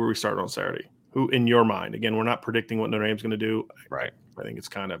are we starting on Saturday? Who, in your mind? Again, we're not predicting what Notre Dame's going to do. Right. I think it's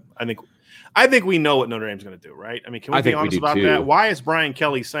kind of I think we know what Notre Dame's going to do, right? I mean, can we be honest about that? Why is Brian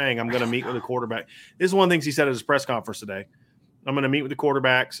Kelly saying I'm going to meet with the quarterback? This is one of the things he said at his press conference today. I'm going to meet with the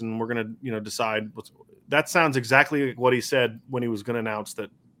quarterbacks, and we're going to, decide what's. That sounds exactly like what he said when he was going to announce that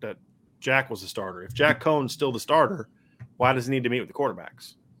Jack was the starter. If Jack Cohn's still the starter, why does he need to meet with the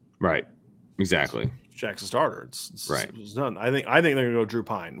quarterbacks? Right. Exactly. Jack's the starter. It's done. I think they're going to go Drew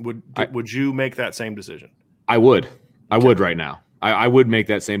Pine. Would you make that same decision? I would. I would right now. I would make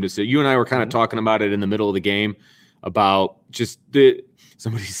that same decision. You and I were kind of talking about it in the middle of the game about just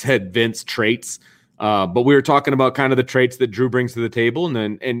somebody said Vince traits, but we were talking about kind of the traits that Drew brings to the table,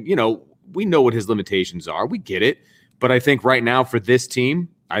 and we know what his limitations are. We get it, but I think right now for this team,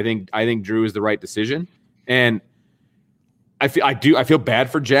 I think Drew is the right decision, and I feel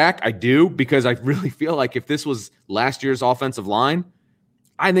bad for Jack. I do, because I really feel like if this was last year's offensive line,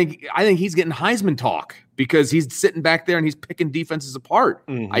 I think he's getting Heisman talk because he's sitting back there and he's picking defenses apart.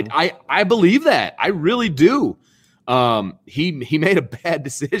 I believe that. I really do. He made a bad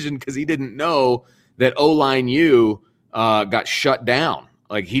decision because he didn't know that O-line U got shut down.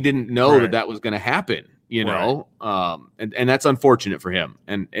 Like, he didn't know that was going to happen, and that's unfortunate for him.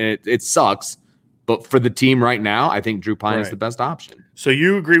 And it sucks. But for the team right now, I think Drew Pine is the best option. So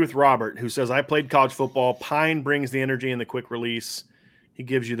you agree with Robert, who says, I played college football. Pine brings the energy and the quick release. He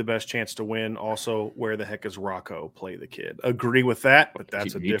gives you the best chance to win. Also, where the heck is Rocco? Play the kid. Agree with that, but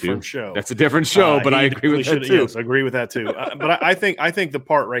that's a different show. That's a different show, but I agree with that too. Yes, I agree with that too. But I think the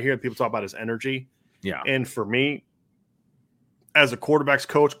part right here that people talk about is energy. Yeah. And for me, as a quarterback's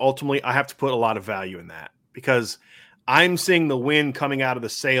coach, ultimately, I have to put a lot of value in that because I'm seeing the win coming out of the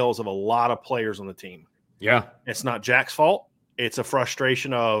sails of a lot of players on the team. Yeah. It's not Jack's fault. It's a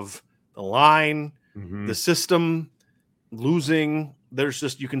frustration of the line, Mhm. the system losing. There's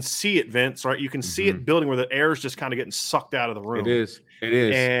just, you can see it, Vince, right? You can see it building where the air is just kind of getting sucked out of the room. It is. It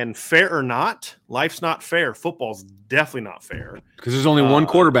is. And fair or not, life's not fair. Football's definitely not fair. Because there's only one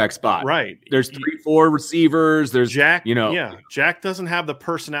quarterback spot. Right. There's 3-4 receivers. There's Jack. you know. Yeah. Jack doesn't have the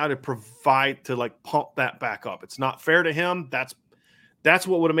personality to provide to like pump that back up. It's not fair to him. That's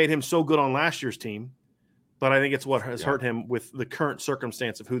what would have made him so good on last year's team. But I think it's what has hurt him with the current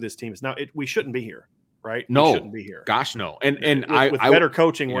circumstance of who this team is. Now, we shouldn't be here, right? No. We shouldn't be here. Gosh, no. And with better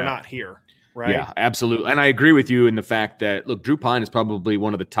coaching, we're not here, right? Yeah, absolutely. And I agree with you in the fact that, look, Drew Pine is probably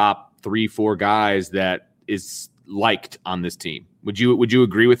one of the top 3-4 guys that is liked on this team. Would you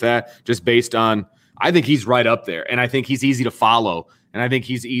agree with that? Just based on, I think he's right up there, and I think he's easy to follow, and I think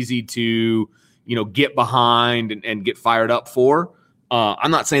he's easy to, get behind and get fired up for.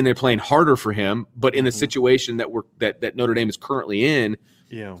 I'm not saying they're playing harder for him, but in the situation that Notre Dame is currently in,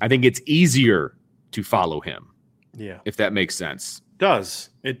 I think it's easier to follow him. Yeah, if that makes sense.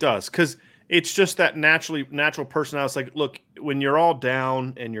 It does, because it's just that natural personality. It's like, look, when you're all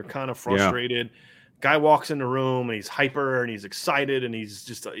down and you're kind of frustrated, guy walks in the room and he's hyper and he's excited and he's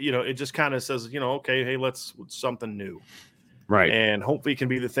just, it just kind of says, okay, hey, let's something new. Right. And hopefully it can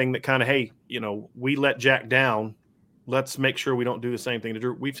be the thing that kind of, hey, we let Jack down. Let's make sure we don't do the same thing to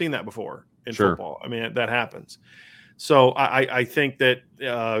Drew. We've seen that before in football. I mean, that happens. So I think that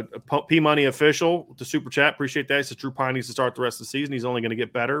P-Money official, the super chat, appreciate that. He says Drew Pine needs to start the rest of the season. He's only going to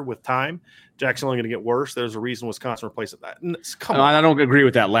get better with time. Jack's only going to get worse. There's a reason Wisconsin replaced that. Come on. I don't agree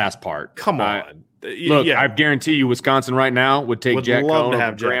with that last part. Come on. Look, I guarantee you Wisconsin right now would take Jack Cohn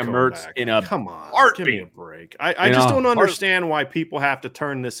or Graham Mertz in a heartbeat. Give me a break. I just don't understand why people have to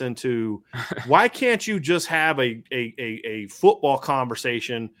turn this into – why can't you just have a football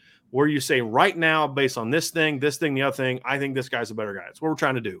conversation – where you say right now, based on this thing, the other thing, I think this guy's a better guy. That's what we're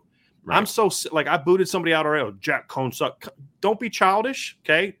trying to do. Right. I'm so I booted somebody out already. Jack Cohn sucked. Don't be childish.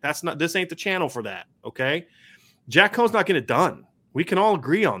 Okay. This ain't the channel for that. Okay. Jack Cohn's not getting it done. We can all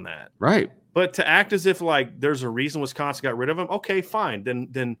agree on that. Right. But to act as if like there's a reason Wisconsin got rid of him. Okay, fine.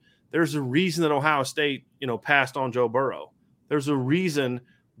 Then there's a reason that Ohio State, passed on Joe Burrow. There's a reason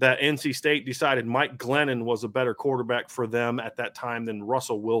that NC State decided Mike Glennon was a better quarterback for them at that time than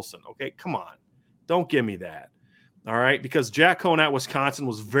Russell Wilson. Okay, come on. Don't give me that. All right, because Jack Cohn at Wisconsin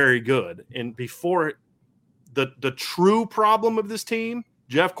was very good. And before the true problem of this team,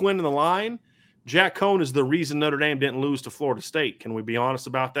 Jeff Quinn in the line, Jack Cohn is the reason Notre Dame didn't lose to Florida State. Can we be honest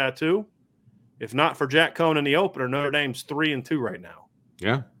about that too? If not for Jack Cohn in the opener, Notre Dame's 3-2 right now.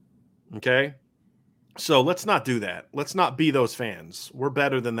 Yeah. Okay. So let's not do that. Let's not be those fans. We're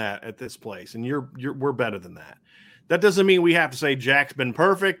better than that at this place, and we're better than that. That doesn't mean we have to say Jack's been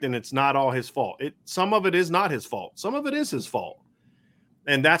perfect and it's not all his fault. Some of it is not his fault. Some of it is his fault,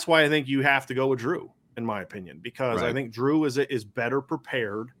 and that's why I think you have to go with Drew, in my opinion, because I think Drew is better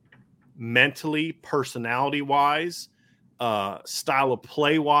prepared mentally, personality wise, style of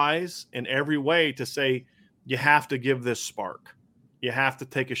play wise, in every way to say you have to give this spark. You have to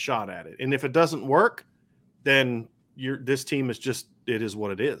take a shot at it. And if it doesn't work, then this team is just, it is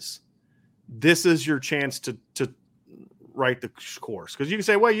what it is. This is your chance to write the course. Because you can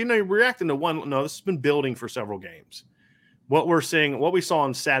say, well, you're reacting to one. No, this has been building for several games. What we saw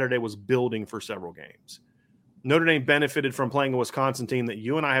on Saturday was building for several games. Notre Dame benefited from playing a Wisconsin team that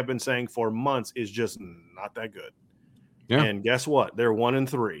you and I have been saying for months is just not that good. Yeah. And guess what? They're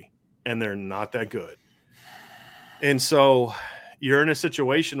 1-3, and they're not that good. And so you're in a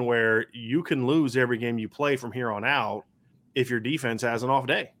situation where you can lose every game you play from here on out if your defense has an off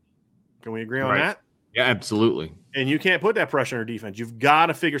day. Can we agree on that? Yeah, absolutely. And you can't put that pressure on your defense. You've got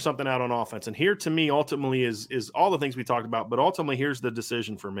to figure something out on offense. And here, to me, ultimately is all the things we talked about. But ultimately, here's the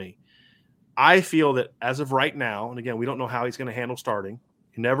decision for me. I feel that as of right now, and again, we don't know how he's going to handle starting.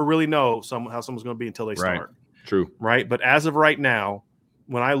 You never really know how someone's going to be until they start. True. Right? But as of right now,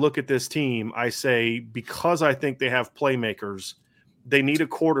 when I look at this team, I say because I think they have playmakers, they need a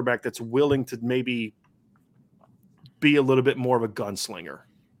quarterback that's willing to maybe be a little bit more of a gunslinger.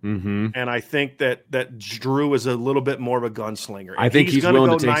 Mm-hmm. And I think that Drew is a little bit more of a gunslinger. I think he's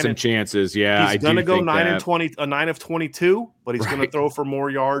willing to take some chances. Yeah, he's going to go 9 of 22, but he's going to throw for more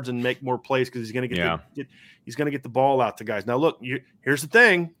yards and make more plays because he's going to get the ball out to guys. Now, look, here's the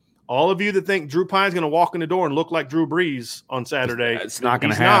thing. All of you that think Drew Pine's going to walk in the door and look like Drew Brees on Saturday, it's not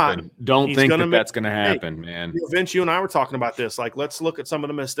going to happen. Don't think that's going to happen, man. Vince, you and I were talking about this. Like, let's look at some of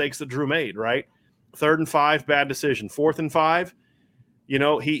the mistakes that Drew made, right? 3rd and 5, bad decision. 4th and 5,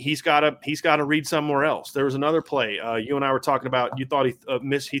 he's got to read somewhere else. There was another play you and I were talking about. You thought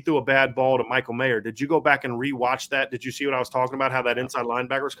he threw a bad ball to Michael Mayer. Did you go back and rewatch that? Did you see what I was talking about? How that inside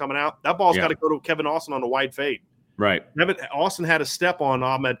linebacker was coming out? That ball's got to go to Kevin Austin on a wide fade. Right. Austin had a step on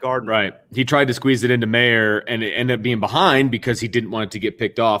Ahmed Gardner. Right. He tried to squeeze it into Mayer, and it ended up being behind because he didn't want it to get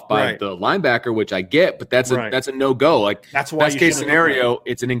picked off by the linebacker, which I get, but that's a no-go. Like, that's why best case scenario,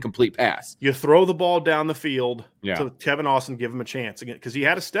 it's an incomplete pass. You throw the ball down the field to Kevin Austin, give him a chance again because he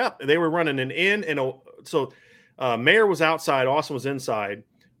had a step. They were running an in, and so Mayer was outside, Austin was inside.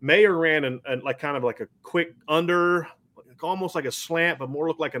 Mayer ran like kind of like a quick under, almost like a slant, but more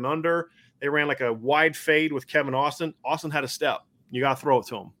looked like an under. They ran like a wide fade with Kevin Austin. Austin had a step. You got to throw it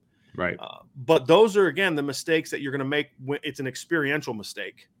to him. Right. But those are, again, the mistakes that you're going to make. It's an experiential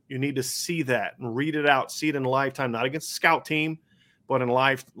mistake. You need to see that and read it out, see it in lifetime, not against a scout team, but in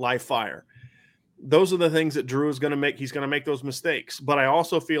live fire. Those are the things that Drew is going to make. He's going to make those mistakes. But I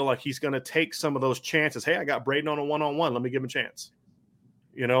also feel like he's going to take some of those chances. Hey, I got Braden on a one-on-one. Let me give him a chance.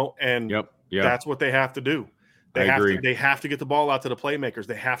 And that's what they have to do. They have to get the ball out to the playmakers.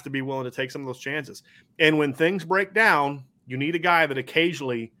 They have to be willing to take some of those chances. And when things break down, you need a guy that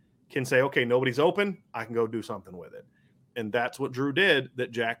occasionally can say, okay, nobody's open. I can go do something with it. And that's what Drew did,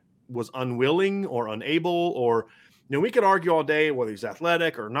 that Jack was unwilling or unable, or, we could argue all day whether he's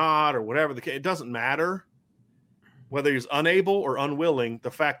athletic or not or whatever. It doesn't matter whether he's unable or unwilling.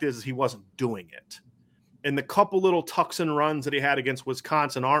 The fact is he wasn't doing it. And the couple little tucks and runs that he had against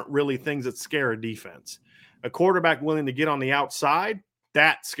Wisconsin aren't really things that scare a defense. A quarterback willing to get on the outside,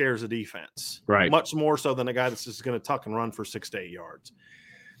 that scares a defense. Right. Much more so than a guy that's just going to tuck and run for 6 to 8 yards.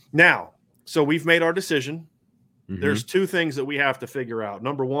 Now, so we've made our decision. Mm-hmm. There's two things that we have to figure out.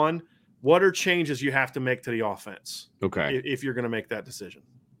 Number one, what are changes you have to make to the offense? Okay. If you're going to make that decision.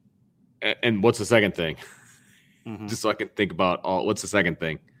 And what's the second thing? Mm-hmm. Just so I can think about what's the second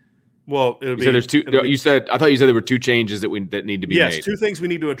thing? Well, I thought you said there were two changes that need to be made. Yes, two things we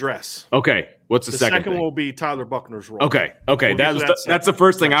need to address. Okay. What's the second thing? Second will be Tyler Buckner's role. Okay. That's the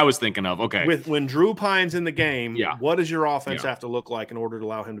first thing I was thinking of. Okay. When Drew Pine's in the game, what does your offense have to look like in order to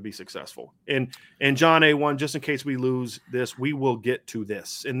allow him to be successful? And John A1, just in case we lose this, we will get to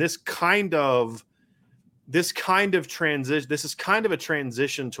this. And this kind of transition, this is kind of a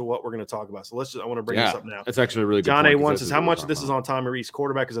transition to what we're going to talk about. So I want to bring this up now. That's actually a really good John point. A1 says, how much of this is on Tommy Rees?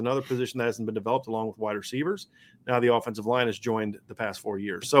 Quarterback is another position that hasn't been developed along with wide receivers. Now the offensive line has joined the past 4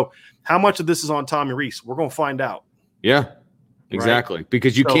 years. So how much of this is on Tommy Rees? We're going to find out. Yeah, exactly. Right?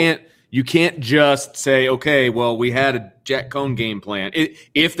 Because you can't just say, okay, well, we had a Jack Cohn game plan.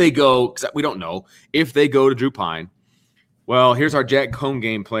 If they go, because we don't know, if they go to Drew Pine, well, here's our Jack Cohn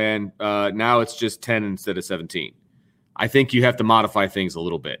game plan. Now it's just 10 instead of 17. I think you have to modify things a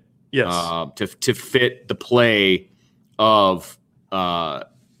little bit. Yes. To fit the play of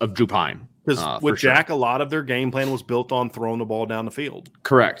Drew Pine. Because with Jack, a lot of their game plan was built on throwing the ball down the field.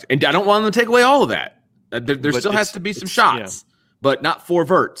 Correct. And I don't want them to take away all of that. There still has to be some shots, but not 4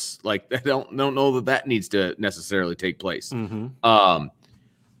 verts. Like, I don't know that needs to necessarily take place. Mm-hmm.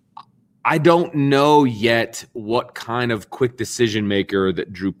 I don't know yet what kind of quick decision maker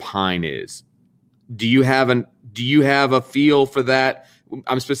that Drew Pine is. Do you have a feel for that?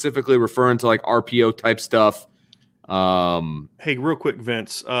 I'm specifically referring to like RPO type stuff. Hey, real quick,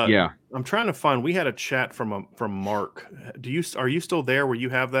 Vince. I'm trying to find. We had a chat from Mark. Are you still there? Where you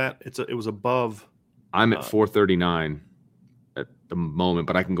have that? It was above. I'm at 439 at the moment,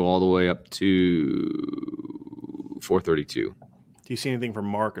 but I can go all the way up to 432. Do you see anything from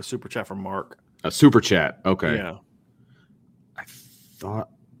Mark? A super chat from Mark. A super chat. Okay. Yeah. I thought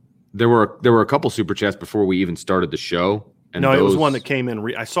there were a couple super chats before we even started the show. And it was one that came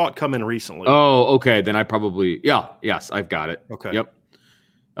in. I saw it come in recently. Oh, okay. Then I probably yes, I've got it. Okay. Yep.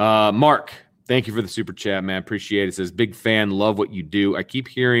 Mark, thank you for the super chat, man. Appreciate it. It says, big fan, love what you do. I keep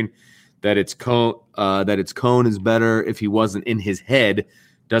hearing that it's Cohn is better if he wasn't in his head.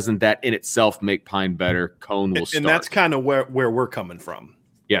 Doesn't that in itself make Pine better? Cohn will start. And that's kind of where we're coming from.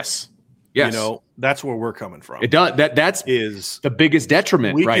 Yes. That's where we're coming from. It does. That's the biggest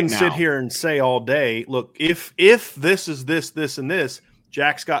detriment right now. We can sit here and say all day, look, if this is this, and this,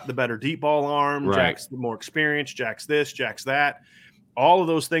 Jack's got the better deep ball arm. Right. Jack's the more experienced. Jack's this, Jack's that. All of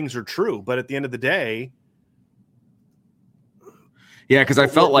those things are true. But at the end of the day, because I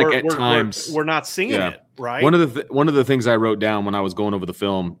felt like at times we're not seeing it, right? One of the things I wrote down when I was going over the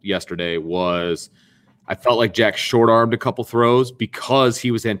film yesterday was I felt like Jack short-armed a couple throws because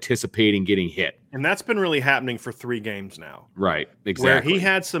he was anticipating getting hit. And that's been really happening for 3 games now. Right, exactly. Where he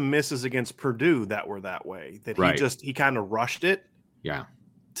had some misses against Purdue that were that way, that he kind of rushed it. Yeah.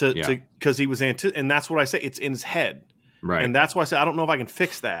 Because he was and that's what I say, it's in his head. Right. And that's why I said I don't know if I can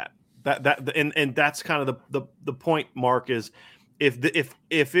fix that. And that's kind of the point, Mark, is if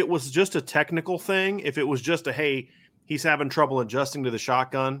it was just a technical thing, if it was just hey, he's having trouble adjusting to the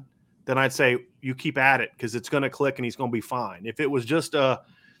shotgun, then I'd say you keep at it because it's going to click and he's going to be fine. If it was just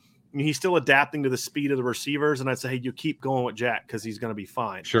he's still adapting to the speed of the receivers, and I'd say, hey, you keep going with Jack because he's going to be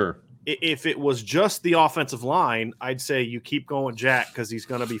fine. Sure. If it was just the offensive line, I'd say you keep going with Jack because he's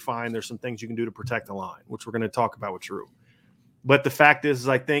going to be fine. There's some things you can do to protect the line, which we're going to talk about with Drew. But the fact is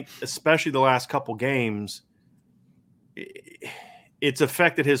I think, especially the last couple games, it's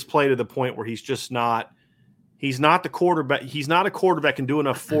affected his play to the point where he's just not – he's not the quarterback. He's not a quarterback can do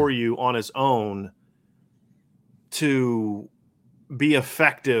enough for you on his own to be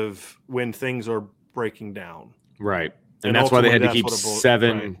effective when things are breaking down. Right. And that's why they had to keep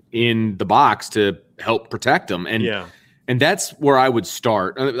 7 in the box to help protect them. And that's where I would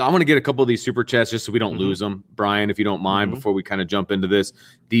start. I want to get a couple of these super chats just so we don't lose them, Brian, if you don't mind, before we kind of jump into this.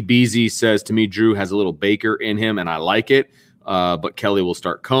 DBZ says, to me, Drew has a little Baker in him, and I like it. But Kelly will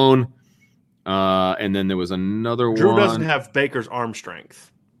start Cone. And then there was another one. Drew doesn't have Baker's arm strength.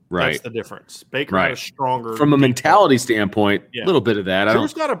 Right. That's the difference. Baker had a stronger. From a mentality standpoint, a little bit of that.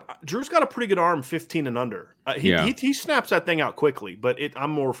 Drew's got a pretty good arm, 15 and under. He snaps that thing out quickly, but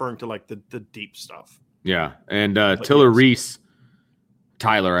I'm more referring to like the deep stuff. Yeah. And Tyler Reese,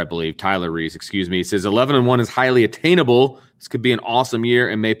 excuse me, says 11-1 is highly attainable. This could be an awesome year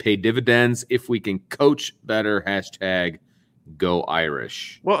and may pay dividends if we can coach better. #Go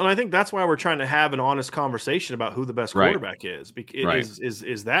Irish. Well, and I think that's why we're trying to have an honest conversation about who the best quarterback is.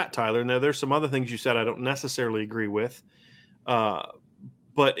 Is that, Tyler? Now, there's some other things you said I don't necessarily agree with.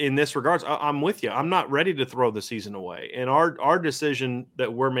 But in this regards, I'm with you. I'm not ready to throw the season away. And our decision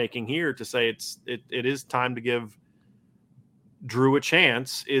that we're making here to say it is time to give Drew a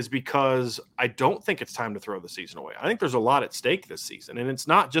chance is because I don't think it's time to throw the season away. I think there's a lot at stake this season. And it's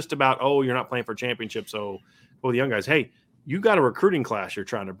not just about, you're not playing for a championship, so the young guys, hey, you got a recruiting class you're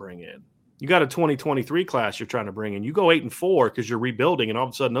trying to bring in. You got a 2023 class you're trying to bring in. You go 8-4 because you're rebuilding, and all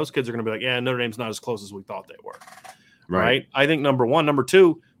of a sudden those kids are going to be like, yeah, Notre Dame's not as close as we thought they were. Right? I think number one. Number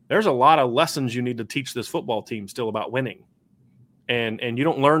two, there's a lot of lessons you need to teach this football team still about winning. And you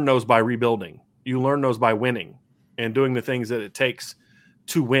don't learn those by rebuilding. You learn those by winning and doing the things that it takes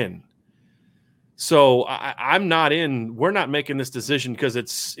to win. So we're not making this decision because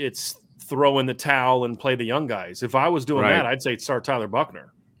it's throw in the towel and play the young guys. If I was doing that, I'd say start Tyler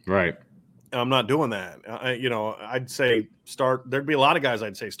Buchner. Right. I'm not doing that. I'd say start. There'd be a lot of guys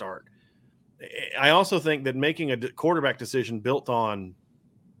I'd say start. I also think that making a quarterback decision built on,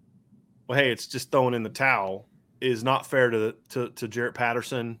 hey, it's just throwing in the towel is not fair to Jarrett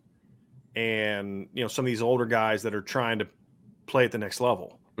Patterson and some of these older guys that are trying to play at the next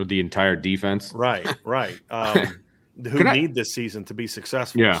level. With the entire defense. Right. Who need this season to be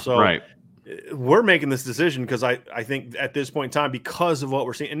successful. Yeah, so we're making this decision because I think at this point in time, because of what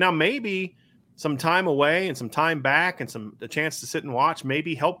we're seeing, and now maybe some time away and some time back and a chance to sit and watch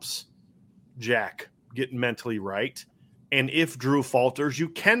maybe helps Jack get mentally right. And if Drew falters, you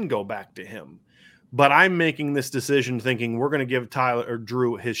can go back to him. But I'm making this decision thinking we're going to give Tyler or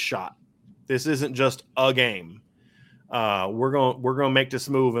Drew his shot. This isn't just a game. We're going to make this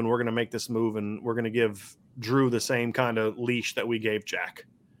move, and we're going to make this move, and we're going to give Drew the same kind of leash that we gave Jack.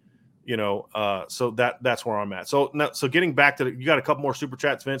 So that's where I'm at. So getting back to you got a couple more super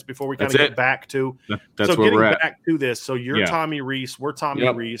chats, Vince, before we kind of get back to that's where we're at. Back to this. So you're Tommy Reese, we're Tommy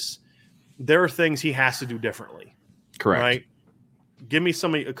Reese. There are things he has to do differently. Correct. Right? Give me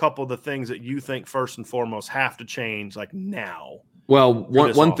a couple of the things that you think first and foremost have to change like now. Well,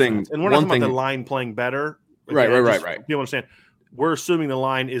 one thing, and we're not talking about the line playing better. Right. You understand? We're assuming the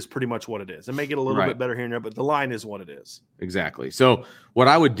line is pretty much what it is. It may get a little bit better here and there, but the line is what it is. Exactly. So what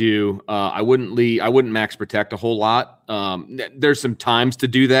I would do, I wouldn't max protect a whole lot. There's some times to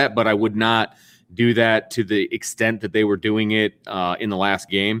do that, but I would not do that to the extent that they were doing it in the last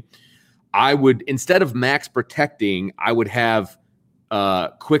game. I would, instead of max protecting, I would have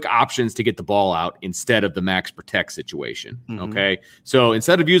quick options to get the ball out instead of the max protect situation. Mm-hmm. Okay. So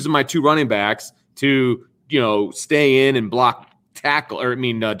instead of using my 2 running backs to, stay in and block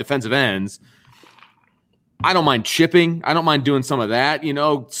defensive ends, I don't mind chipping. I don't mind doing some of that,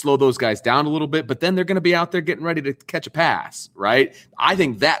 slow those guys down a little bit, but then they're going to be out there getting ready to catch a pass, right? I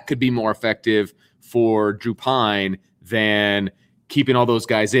think that could be more effective for Drew Pine than keeping all those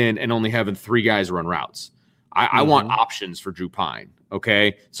guys in and only having 3 guys run routes. I want options for Drew Pine.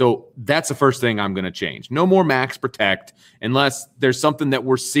 Okay. So that's the first thing I'm going to change. No more max protect unless there's something that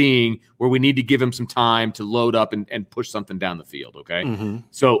we're seeing where we need to give him some time to load up and push something down the field. Okay. Mm-hmm.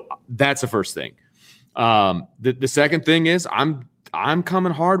 So that's the first thing. The second thing is I'm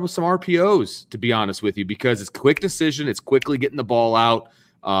coming hard with some RPOs, to be honest with you, because it's quick decision. It's quickly getting the ball out.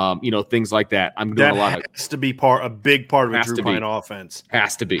 Things like that. I'm doing a lot of. Has to be a big part of a Drew Pyne offense.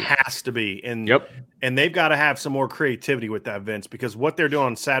 Has to be. And they've got to have some more creativity with that, Vince, because what they're doing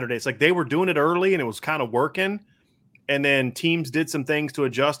on Saturday, it's like they were doing it early and it was kind of working. And then teams did some things to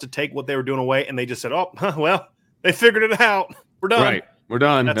adjust to take what they were doing away. And they just said, well, they figured it out. We're done. Right. We're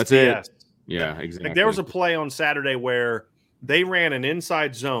done. That's it. Yeah, exactly. Like there was a play on Saturday where they ran an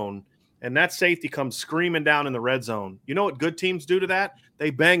inside zone and that safety comes screaming down in the red zone. You know what good teams do to that? They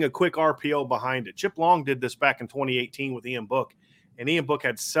bang a quick RPO behind it. Chip Long did this back in 2018 with Ian Book, and Ian Book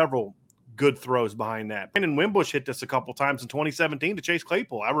had several good throws behind that. And Wimbush hit this a couple times in 2017 to Chase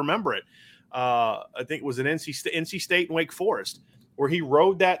Claypool. I remember it. I think it was an NC State and Wake Forest where he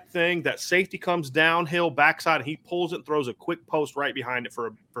rode that thing. That safety comes downhill, backside, and he pulls it and throws a quick post right behind it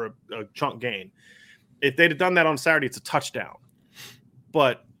for a chunk gain. If they'd have done that on Saturday, it's a touchdown.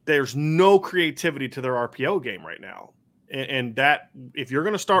 But there's no creativity to their RPO game right now. And that, if you're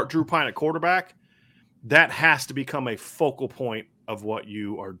going to start Drew Pyne at quarterback, that has to become a focal point of what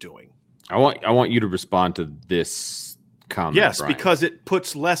you are doing. I want you to respond to this comment. Yes, Brian. Because it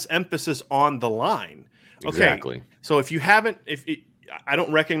puts less emphasis on the line. Exactly. Okay, so if you haven't, I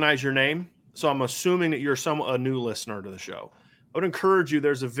don't recognize your name, so I'm assuming that you're a new listener to the show. I would encourage you.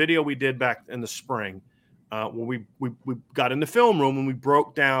 There's a video we did back in the spring when we got in the film room and we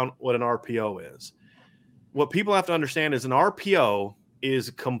broke down what an RPO is. What people have to understand is an RPO is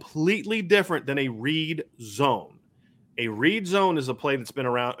completely different than a read zone. A read zone is a play that's been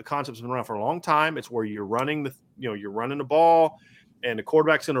around, a concept that's been around for a long time. It's where you're running you're running the ball, and the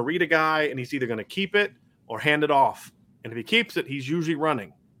quarterback's going to read a guy, and he's either going to keep it or hand it off. And if he keeps it, he's usually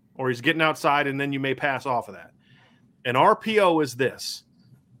running, or he's getting outside, and then you may pass off of that. An RPO is this: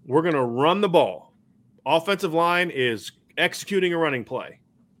 we're going to run the ball. Offensive line is executing a running play.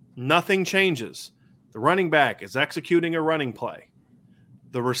 Nothing changes. The running back is executing a running play.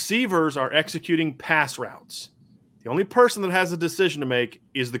 The receivers are executing pass routes. The only person that has a decision to make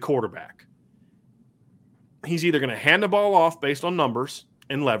is the quarterback. He's either going to hand the ball off based on numbers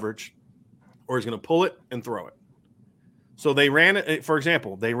and leverage, or he's going to pull it and throw it. So they ran it, for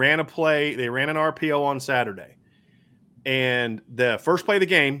example, they ran an RPO on Saturday. And the first play of the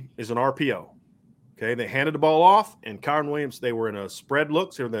game is an RPO. Okay, they handed the ball off, and Kyron Williams, they were in a spread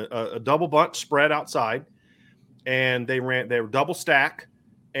look, so a double bunch spread outside, and they were double stack,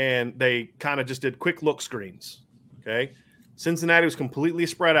 and they kind of just did quick look screens. Okay, Cincinnati was completely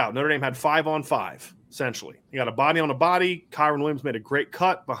spread out. Notre Dame had 5-on-5, essentially. You got a body on a body. Kyron Williams made a great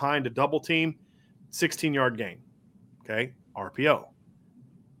cut behind a double team, 16-yard gain. Okay, RPO.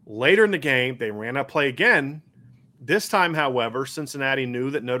 Later in the game, they ran that play again. This time, however, Cincinnati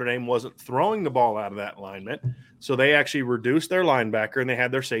knew that Notre Dame wasn't throwing the ball out of that alignment, so they actually reduced their linebacker, and they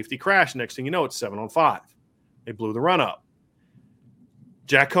had their safety crash. Next thing you know, it's 7-on-5. They blew the run up.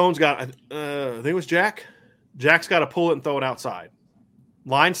 Jack Cohn's got, I think it was Jack. Jack's got to pull it and throw it outside.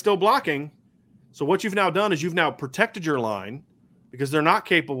 Line's still blocking, so what you've now done is you've now protected your line because they're not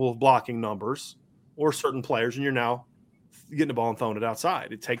capable of blocking numbers or certain players, and you're now getting the ball and throwing it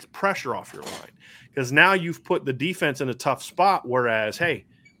outside. It takes pressure off your line because now you've put the defense in a tough spot. Whereas, hey,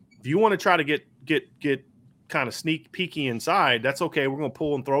 if you want to try to get kind of sneak peeky inside, that's okay. We're going to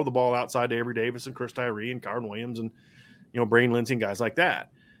pull and throw the ball outside to Avery Davis and Chris Tyree and Kyron Williams and Braden Lindsey and guys like that.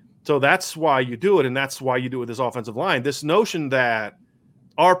 So that's why you do it, and that's why you do it with this offensive line. This notion that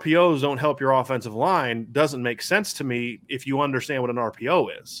RPOs don't help your offensive line doesn't make sense to me if you understand what an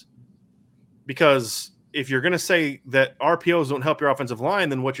RPO is, because if you're going to say that RPOs don't help your offensive line,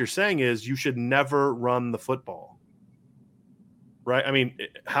 then what you're saying is you should never run the football. Right? I mean,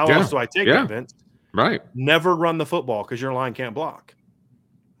 how else do I take it, Vince? Right. Never run the football because your line can't block.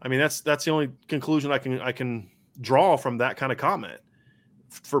 I mean, that's the only conclusion I can draw from that kind of comment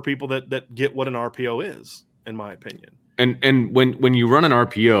for people that get what an RPO is, in my opinion. And when you run an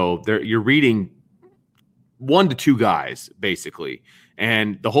RPO, you're reading 1 to 2 guys, basically.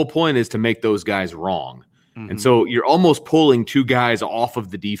 And the whole point is to make those guys wrong. Mm-hmm. And so you're almost pulling 2 guys off of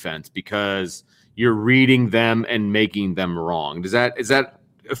the defense because you're reading them and making them wrong. Is that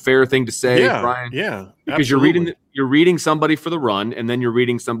a fair thing to say, Brian? Yeah. Because you're reading somebody for the run, and then you're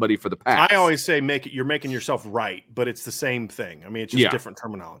reading somebody for the pass. I always say you're making yourself right, but it's the same thing. I mean, it's just different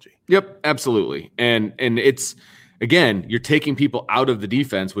terminology. Yep, absolutely. And it's, again, you're taking people out of the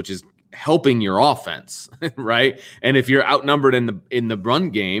defense, which is helping your offense, right? And if you're outnumbered in the run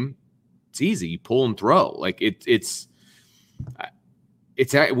game, it's easy. You pull and throw. Like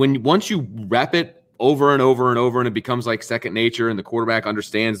once you wrap it over and over and over, and it becomes like second nature, and the quarterback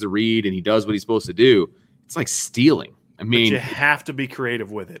understands the read and he does what he's supposed to do, it's like stealing. I mean, but you have to be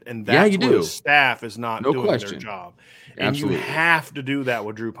creative with it, and that's where the staff is not doing their job. And Absolutely. You have to do that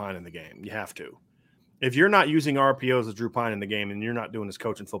with Drew Pyne in the game. You have to. If you're not using RPOs with Drew Pyne in the game, and you're not doing this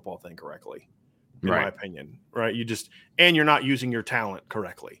coaching football thing correctly, in my opinion, right? And you're not using your talent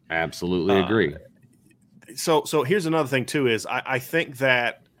correctly. Absolutely agree. So here's another thing too, is I think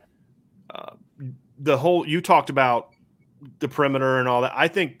that the whole, you talked about the perimeter and all that. I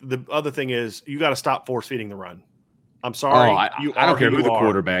think the other thing is you got to stop force feeding the run. I'm sorry. I don't care who the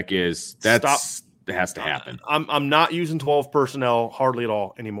quarterback is. That has to happen. I'm not using 12 personnel hardly at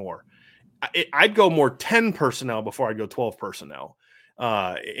all anymore. I'd go more 10 personnel before I'd go 12 personnel.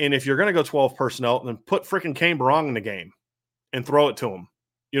 And if you're going to go 12 personnel, then put freaking Kane Barong in the game and throw it to him.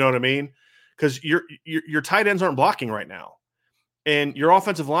 You know what I mean? Because your tight ends aren't blocking right now, and your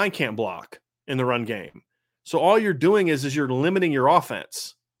offensive line can't block in the run game. So all you're doing is you're limiting your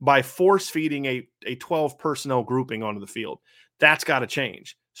offense by force feeding a 12 personnel grouping onto the field. That's got to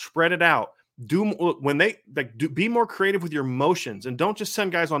change. Spread it out. Be more creative with your motions, and don't just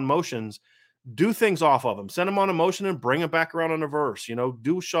send guys on motions. Do things off of them. Send them on a motion and bring them back around on a verse.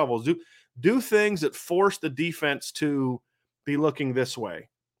 Do shovels. Do things that force the defense to be looking this way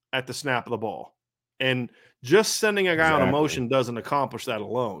at the snap of the ball. And just sending a guy on a motion doesn't accomplish that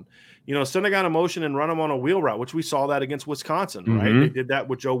alone. Send a guy on a motion and run him on a wheel route, which we saw that against Wisconsin, right? They did that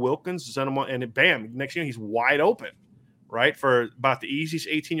with Joe Wilkins, send him on, and bam, next thing he's wide open, right? For about the easiest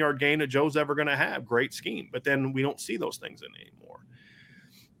 18-yard gain that Joe's ever going to have. Great scheme. But then we don't see those things anymore.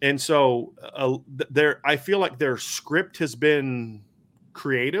 And so I feel like their script has been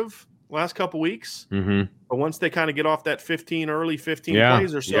creative last couple weeks. But once they kind of get off that 15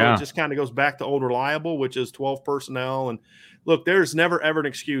 plays or so, it just kind of goes back to old reliable, which is 12 personnel. And look, there's never ever an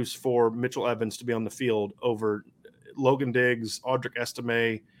excuse for Mitchell Evans to be on the field over Logan Diggs, Audric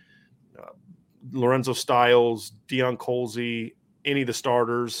Estime, Lorenzo Styles, Deion Colzie, any of the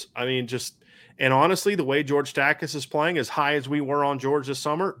starters. I mean, and honestly, the way George Takis is playing, as high as we were on George this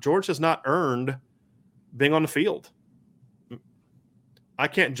summer, George has not earned being on the field. I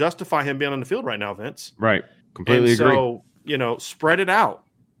can't justify him being on the field right now, Vince. Right. Completely agree. So, spread it out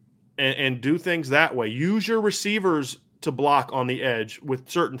and do things that way. Use your receivers to block on the edge with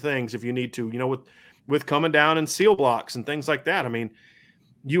certain things if you need to, with coming down and seal blocks and things like that. I mean,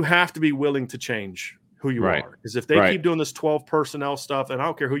 you have to be willing to change who you are. Because if they keep doing this 12 personnel stuff, and I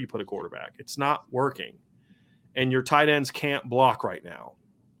don't care who you put a quarterback, it's not working. And your tight ends can't block right now.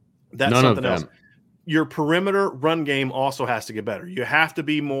 That's something else. Your perimeter run game also has to get better. You have to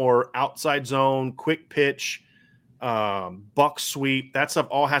be more outside zone, quick pitch, buck sweep. That stuff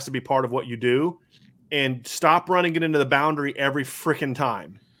all has to be part of what you do. And stop running it into the boundary every freaking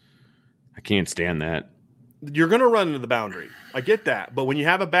time. I can't stand that. You're going to run into the boundary. I get that. But when you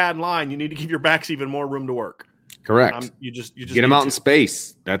have a bad line, you need to give your backs even more room to work. Correct. You just get them out in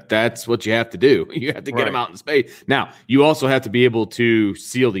space. That's what you have to do. You have to get them out in space. Now, you also have to be able to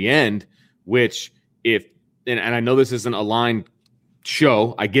seal the end, which and I know this isn't a line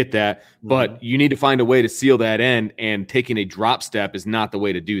show, I get that, but you need to find a way to seal that end, and taking a drop step is not the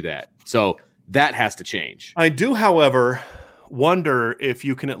way to do that. So that has to change. I do, however, wonder if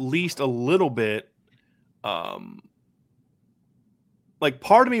you can at least a little bit, part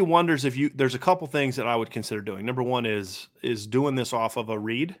of me wonders if there's a couple things that I would consider doing. Number one is doing this off of a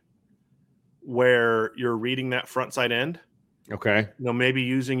read where you're reading that front side end. Okay. Maybe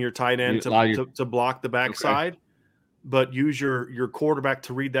using your tight end to block the backside, but use your quarterback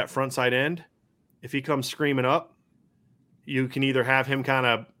to read that front side end. If he comes screaming up, you can either have him kind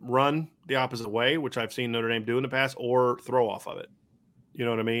of run the opposite way, which I've seen Notre Dame do in the past, or throw off of it. You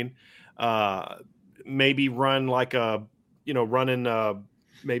know what I mean? Maybe run like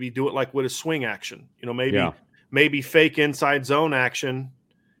maybe do it like with a swing action. Maybe fake inside zone action.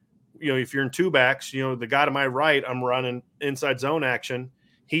 If you're in two backs, the guy to my right, I'm running inside zone action.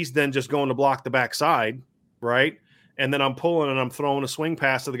 He's then just going to block the backside, right? And then I'm pulling and I'm throwing a swing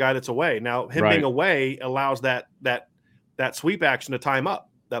pass to the guy that's away. Now, him being away allows that sweep action to time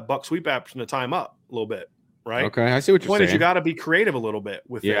up, that buck sweep action to time up a little bit, right? Okay, I see what you're saying. The point is you got to be creative a little bit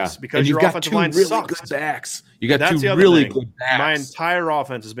with this because your offensive line sucks. Good backs. You got two really good backs. My entire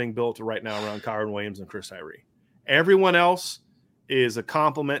offense is being built right now around Kyron Williams and Chris Tyree. Everyone else is a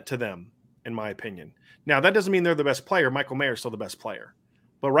compliment to them, in my opinion. Now, that doesn't mean they're the best player. Michael Mayer is still the best player.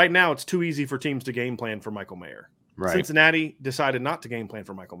 But right now, it's too easy for teams to game plan for Michael Mayer. Right. Cincinnati decided not to game plan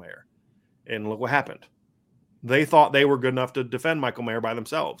for Michael Mayer. And look what happened. They thought they were good enough to defend Michael Mayer by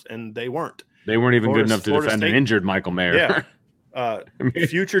themselves, and they weren't. They weren't even good enough to defend an injured Michael Mayer. Yeah.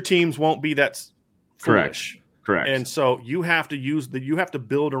 Future teams won't be that foolish. Correct. And so you have to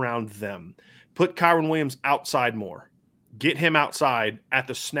build around them. Put Kyron Williams outside more. Get him outside at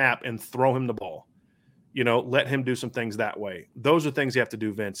the snap and throw him the ball. Let him do some things that way. Those are things you have to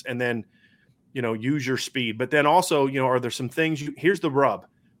do, Vince. And then, use your speed. But then also, are there some things here's the rub.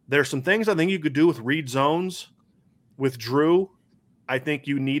 There's some things I think you could do with read zones with Drew. I think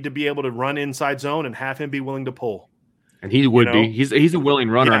you need to be able to run inside zone and have him be willing to pull. And he would be. He's a willing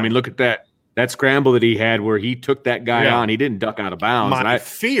runner. Yeah. I mean, look at that scramble that he had where he took that guy on. He didn't duck out of bounds. My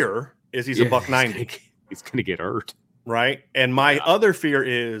fear is he's a $190. He's going to get hurt. Right. And my other fear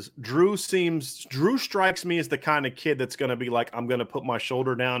is Drew strikes me as the kind of kid that's going to be like, I'm going to put my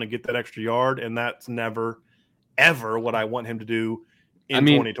shoulder down and get that extra yard. And that's never, ever what I want him to do in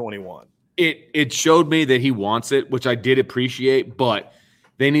 2021. It showed me that he wants it, which I did appreciate, but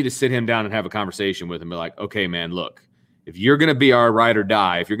they need to sit him down and have a conversation with him. Be like, okay, man, look, if you're going to be our ride or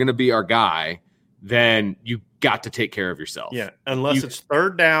die, if you're going to be our guy, then you got to take care of yourself. Yeah, unless it's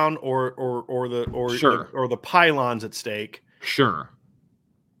third down or the pylons at stake. Sure,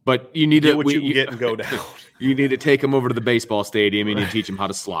 but you need to you can get and go down. You need to take him over to the baseball stadium and you teach him how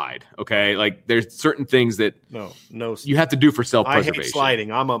to slide. Okay, like there's certain things that no you have to do for self-preservation. I hate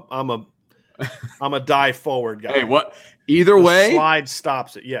sliding. I'm a dive forward guy. Hey, what? Either way, slide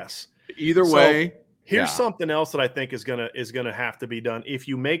stops it. Yes. Either way. Here's something else that I think is gonna have to be done. If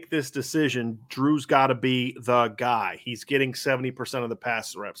you make this decision, Drew's got to be the guy. He's getting 70% of the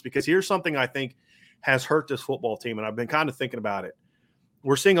pass reps, because here's something I think has hurt this football team, and I've been kind of thinking about it.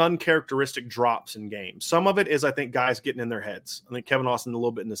 We're seeing uncharacteristic drops in games. Some of it is, I think, guys getting in their heads. I think Kevin Austin a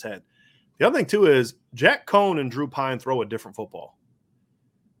little bit in his head. The other thing too is Jack Cohn and Drew Pyne throw a different football.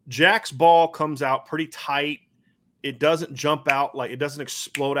 Jack's ball comes out pretty tight. It doesn't jump out, like it doesn't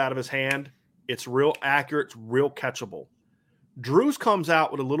explode out of his hand. It's real accurate. It's real catchable. Drew's comes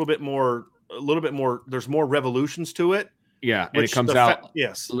out with a little bit more. There's more revolutions to it. Yeah, and it comes out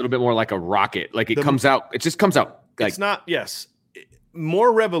a little bit more like a rocket. Like it just comes out. Like, it's not. Yes,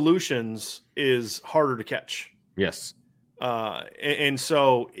 more revolutions is harder to catch. Yes, and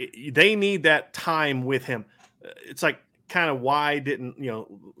so they need that time with him. It's like, kind of why didn't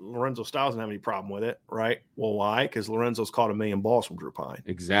Lorenzo Styles didn't have any problem with it, right? Well, why? Because Lorenzo's caught 1 million balls from Drew Pyne.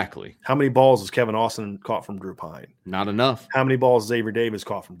 Exactly. How many balls has Kevin Austin caught from Drew Pyne? Not enough. How many balls has Xavier Davis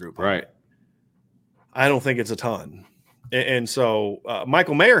caught from Drew Pyne? Right. I don't think it's a ton. And so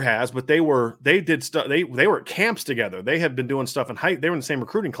Michael Mayer has, but they did stuff. They were at camps together. They had been doing stuff in high. They were in the same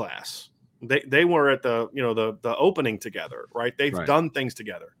recruiting class. They were at the opening together, right? They've done things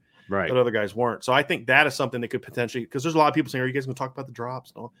together. Right. That other guys weren't. So I think that is something that could potentially, because there's a lot of people saying, are you guys going to talk about the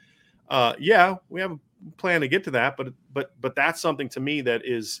drops? No. Yeah, we have a plan to get to that, but that's something to me that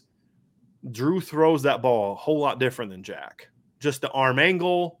is, Drew throws that ball a whole lot different than Jack. Just the arm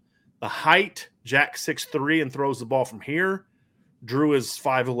angle, the height. Jack 6'3" and throws the ball from here. Drew is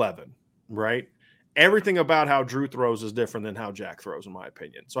 5'11", right? Everything about how Drew throws is different than how Jack throws, in my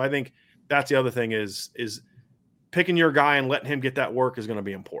opinion. So I think that's the other thing is picking your guy and letting him get that work is going to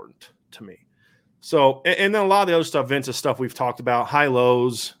be important to me. So, and then a lot of the other stuff, Vince, is stuff we've talked about. High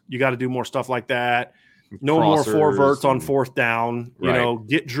lows, you got to do more stuff like that. No more four verts on fourth down.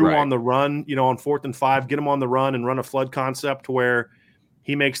 Get Drew on the run. On 4th and 5, get him on the run and run a flood concept to where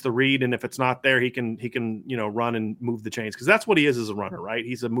he makes the read, and if it's not there, he can run and move the chains, because that's what he is as a runner, right?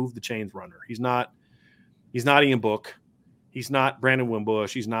 He's a move the chains runner. He's not Ian Book. He's not Brandon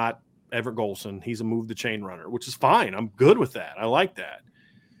Wimbush. He's not Everett Golson. He's a move the chain runner, which is fine. I'm good with that. I like that.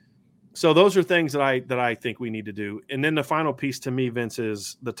 So those are things that I think we need to do. And then the final piece to me, Vince,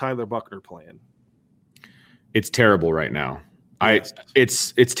 is the Tyler Buchner plan. It's terrible right now. Yes.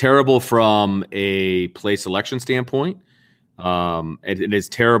 It's terrible from a play selection standpoint. It is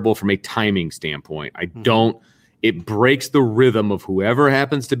terrible from a timing standpoint. It breaks the rhythm of whoever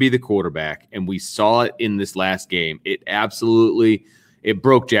happens to be the quarterback. And we saw it in this last game. It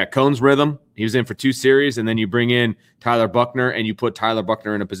broke Jack Cohn's rhythm. He was in for 2 series, and then you bring in Tyler Buchner, and you put Tyler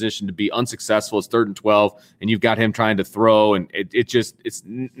Buchner in a position to be unsuccessful. It's 3rd and 12, and you've got him trying to throw, and it's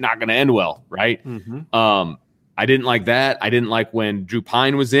not going to end well, right? Mm-hmm. I didn't like that. I didn't like when Drew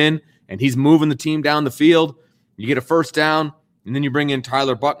Pyne was in, and he's moving the team down the field. You get a first down, and then you bring in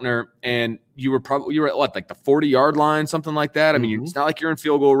Tyler Buchner, and you were at what, like the 40-yard line, something like that? I mean, it's not like you're in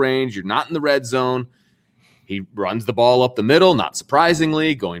field goal range. You're not in the red zone. He runs the ball up the middle, not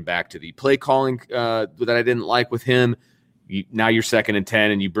surprisingly, going back to the play calling that I didn't like with him. Now you're 2nd and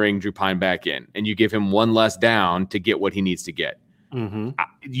 10, and you bring Drew Pyne back in, and you give him one less down to get what he needs to get. Mm-hmm.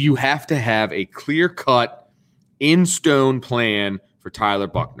 You have to have a clear-cut, in-stone plan for Tyler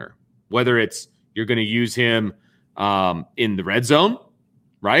Buchner, whether it's you're going to use him in the red zone,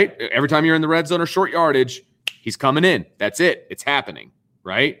 right? Every time you're in the red zone or short yardage, he's coming in. That's it. It's happening,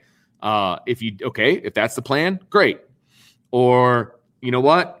 right? If that's the plan, great. Or you know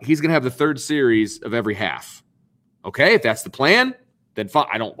what? He's going to have the third series of every half. Okay, if that's the plan, then fine.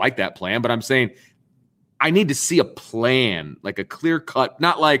 I don't like that plan, but I'm saying I need to see a plan, like a clear cut,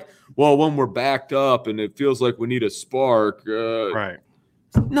 not like, well, when we're backed up and it feels like we need a spark. Right.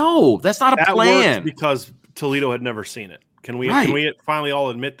 No, that's not a plan. Works because Toledo had never seen it. Can we finally all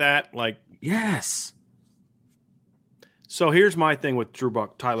admit that? Like, yes. So here's my thing with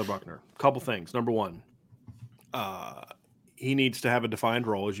Tyler Buchner. A couple things. Number one, he needs to have a defined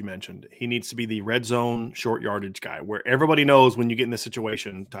role, as you mentioned. He needs to be the red zone short yardage guy, where everybody knows when you get in this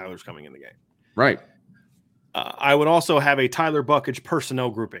situation, Tyler's coming in the game. Right. I would also have a Tyler Buckage personnel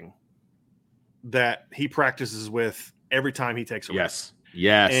grouping that he practices with every time he takes a rep.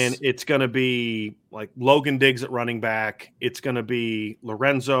 Yes. And it's going to be like Logan Diggs at running back. It's going to be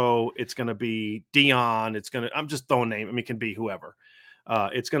Lorenzo. It's going to be Dion. I'm just throwing name. I mean, it can be whoever.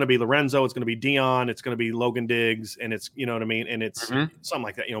 It's going to be Lorenzo. It's going to be Dion. It's going to be Logan Diggs. And it's, you know what I mean? And it's something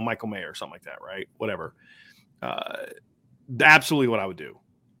like that, Michael Mayer or something like that, right? Whatever. Absolutely what I would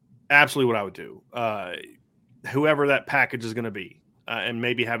do. Whoever that package is going to be, and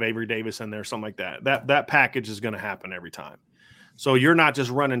maybe have Avery Davis in there, something like that. That package is going to happen every time. So you're not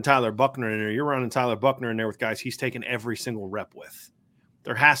just running Tyler Buchner in there. You're running Tyler Buchner in there with guys he's taken every single rep with.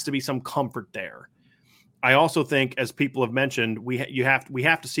 There has to be some comfort there. I also think, as people have mentioned, we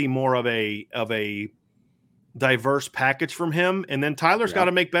have to see more of a diverse package from him, and then Tyler's got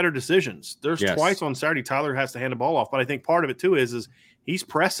to make better decisions. There's twice on Saturday Tyler has to hand the ball off, but I think part of it too is he's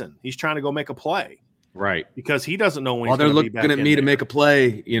pressing. He's trying to go make a play. Right. Because he doesn't know when he's they're going to be back looking at me to make a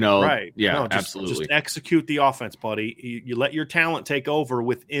play, Right. Yeah, no, absolutely. Just execute the offense, buddy. You let your talent take over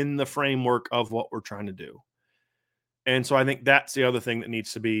within the framework of what we're trying to do. And so I think that's the other thing that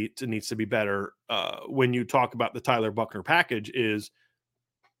needs to be better when you talk about the Tyler Buchner package is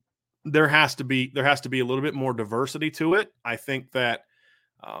there has to be a little bit more diversity to it. I think that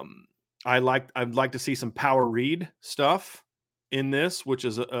I'd like to see some power read stuff in this, which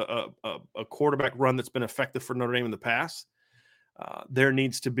is a quarterback run that's been effective for Notre Dame in the past. There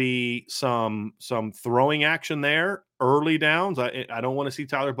needs to be some throwing action there, early downs. I don't want to see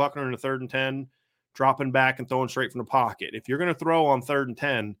Tyler Buchner in a 3rd and 10 dropping back and throwing straight from the pocket. If you're going to throw on 3rd and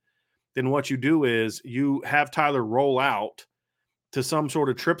 10, then what you do is you have Tyler roll out to some sort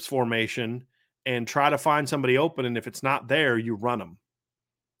of trips formation and try to find somebody open. And if it's not there, you run them.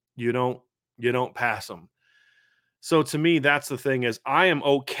 You don't pass them. So to me, that's the thing is I am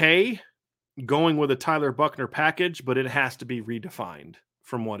okay going with a Tyler Buchner package, but it has to be redefined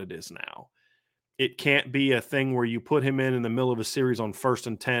from what it is now. It can't be a thing where you put him in the middle of a series on 1st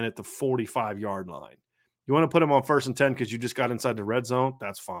and 10 at the 45-yard line. You want to put him on 1st and 10 because you just got inside the red zone,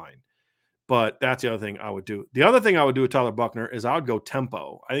 that's fine. But that's the other thing I would do. The other thing I would do with Tyler Buchner is I would go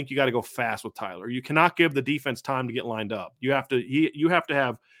tempo. I think you got to go fast with Tyler. You cannot give the defense time to get lined up. You have to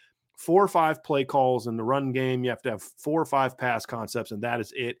have 4 or 5 play calls in the run game. You have to have 4 or 5 pass concepts, and that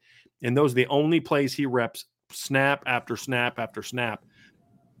is it. And those are the only plays he reps snap after snap after snap.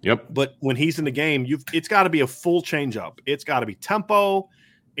 Yep. But when he's in the game, it's got to be a full changeup. It's got to be tempo.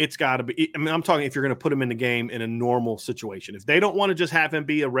 It's got to be – I mean, I'm talking if you're going to put him in the game in a normal situation. If they don't want to just have him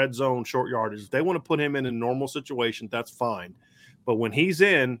be a red zone short yardage, if they want to put him in a normal situation, that's fine. But when he's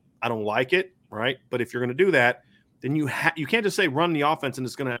in, I don't like it, right? But if you're going to do that, then you can't just say run the offense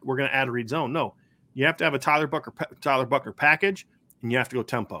and we're going to add a read zone. No, you have to have a Tyler Buchner package, and you have to go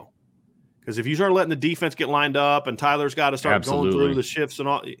tempo. Because if you start letting the defense get lined up and Tyler's got to start going through the shifts and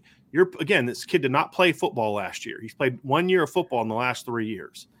all, this kid did not play football last year. He's played 1 year of football in the last 3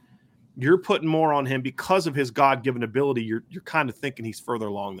 years. You're putting more on him because of his God-given ability. You're kind of thinking he's further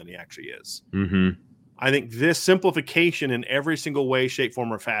along than he actually is. Mm-hmm. I think this simplification in every single way, shape,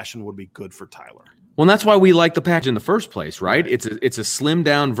 form, or fashion would be good for Tyler. Well, and that's why we like the package in the first place, right? It's a slimmed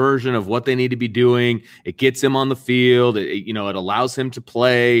down version of what they need to be doing. It gets him on the field. It allows him to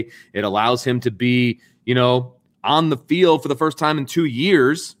play. It allows him to be, on the field for the first time in 2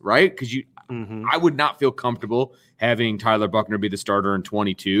 years, right? Because I would not feel comfortable having Tyler Buchner be the starter in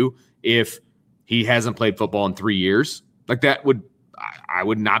 22 if he hasn't played football in 3 years. Like I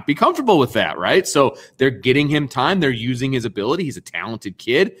would not be comfortable with that, right? So they're getting him time. They're using his ability. He's a talented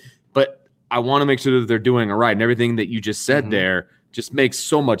kid, but I want to make sure that they're doing it right. And everything that you just said there just makes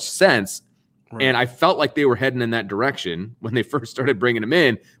so much sense. Right. And I felt like they were heading in that direction when they first started bringing him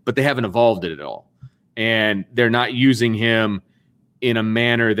in, but they haven't evolved it at all. And they're not using him in a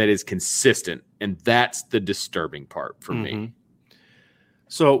manner that is consistent. And that's the disturbing part for me.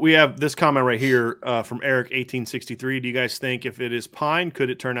 So we have this comment right here from Eric 1863. Do you guys think if it is Pine, could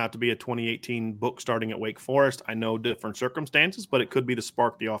it turn out to be a 2018 book starting at Wake Forest? I know different circumstances, but it could be the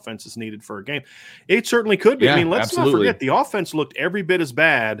spark the offense is needed for a game. It certainly could be. Yeah, I mean, let's absolutely. not forget the offense looked every bit as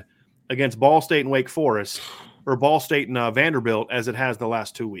bad against Ball State and Wake Forest, or Ball State and Vanderbilt, as it has the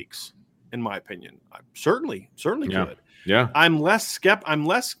last 2 weeks, in my opinion. Certainly could. Yeah. I'm less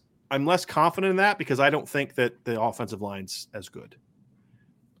confident in that because I don't think that the offensive line's as good.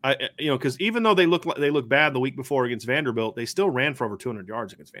 Because even though they look bad the week before against Vanderbilt, they still ran for over 200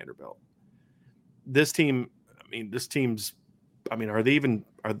 yards against Vanderbilt. This team's. Do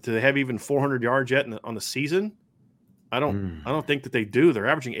they have even 400 yards yet on the season? I don't think that they do. They're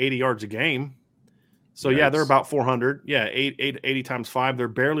averaging 80 yards a game. So yeah, they're about 400. Yeah, 80 times 5. They're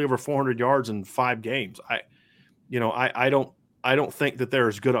barely over 400 yards in 5 games. I don't think that they're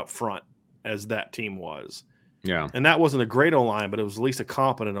as good up front as that team was. Yeah. And that wasn't a great O-line, but it was at least a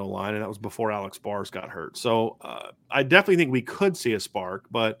competent O-line, and that was before Alex Bars got hurt. So I definitely think we could see a spark,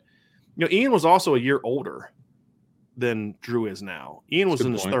 but Ian was also a year older than Drew is now. Ian was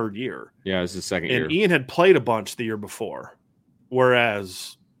in his 3rd year. Yeah, it's his 2nd year. And Ian had played a bunch the year before,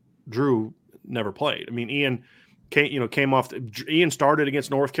 whereas Drew never played. I mean, Ian started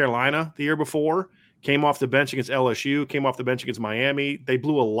against North Carolina the year before, came off the bench against LSU, came off the bench against Miami. They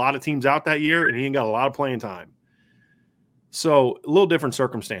blew a lot of teams out that year, and Ian got a lot of playing time. So a little different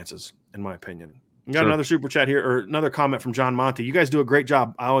circumstances, in my opinion. We got another super chat here, or another comment from John Monty. You guys do a great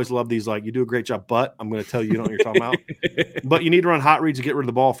job. I always love these. Like, you do a great job, but I'm going to tell you don't know what you're talking about. But you need to run hot reads to get rid of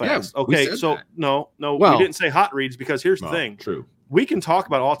the ball fast. Yeah, okay, so that. No, we didn't say hot reads because here's the thing. True. We can talk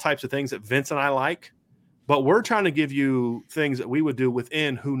about all types of things that Vince and I like, but we're trying to give you things that we would do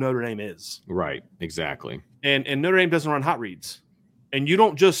within who Notre Dame is. Right, exactly. And Notre Dame doesn't run hot reads. And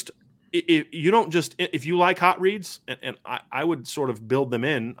if you like hot reads, and I would sort of build them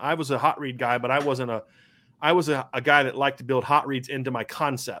in. I was a hot read guy, but I was a guy that liked to build hot reads into my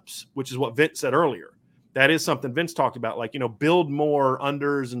concepts, which is what Vince said earlier. That is something Vince talked about, like, build more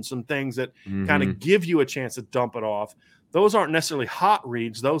unders and some things that kind of give you a chance to dump it off. Those aren't necessarily hot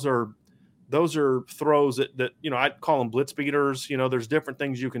reads. Those are throws that I'd call them blitz beaters. There's different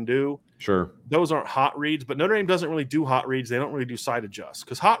things you can do. Sure. Those aren't hot reads, but Notre Dame doesn't really do hot reads. They don't really do side adjusts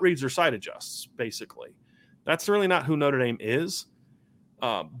because hot reads are side adjusts, basically. That's really not who Notre Dame is.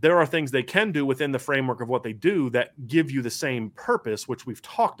 There are things they can do within the framework of what they do that give you the same purpose, which we've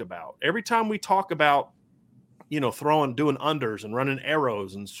talked about. Every time we talk about, doing unders and running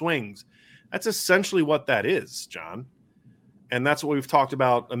arrows and swings, that's essentially what that is, John. And that's what we've talked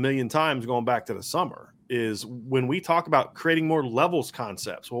about a million times going back to the summer, is when we talk about creating more levels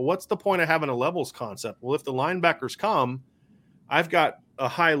concepts. Well, what's the point of having a levels concept? Well, if the linebackers come, I've got a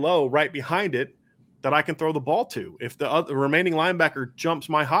high-low right behind it that I can throw the ball to. If the remaining linebacker jumps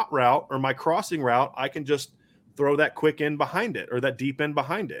my hot route or my crossing route, I can just throw that quick end behind it or that deep end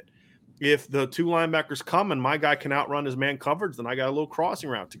behind it. If the 2 linebackers come and my guy can outrun his man coverage, then I got a little crossing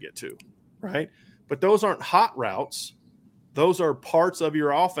route to get to, right? But those aren't hot routes. Those are parts of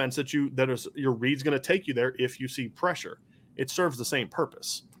your offense that your read's going to take you there if you see pressure. It serves the same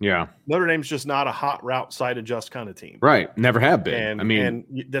purpose. Yeah. Notre Dame's just not a hot route side adjust kind of team. Right. Never have been. And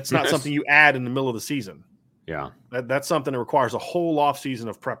that's not something you add in the middle of the season. Yeah. That's something that requires a whole off season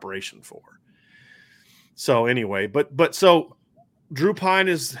of preparation for. So anyway, so Drew Pine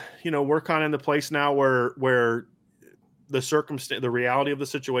is, we're kind of in the place now where the reality of the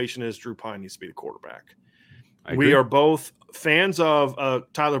situation is Drew Pine needs to be the quarterback. We are both fans of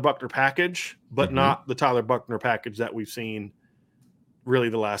Tyler Buchner package, but not the Tyler Buchner package that we've seen really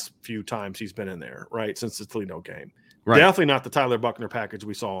the last few times he's been in there, right? Since the Toledo game. Right. Definitely not the Tyler Buchner package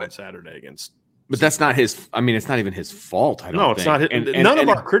we saw on Saturday against. But that's not his. I mean, it's not even his fault. I don't think. No, it's not. None of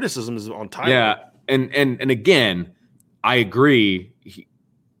our criticism is on Tyler. Yeah. And again, I agree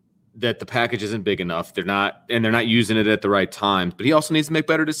that the package isn't big enough. They're not using it at the right times, but he also needs to make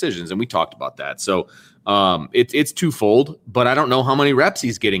better decisions. And we talked about that. So it's twofold, but I don't know how many reps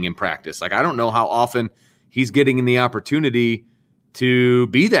he's getting in practice. Like, I don't know how often he's getting in the opportunity to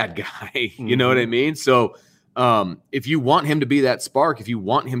be that guy. You know what I mean? So if you want him to be that spark, if you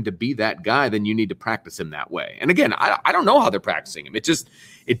want him to be that guy, then you need to practice him that way. And again, I don't know how they're practicing him.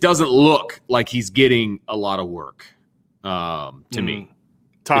 It doesn't look like he's getting a lot of work to me.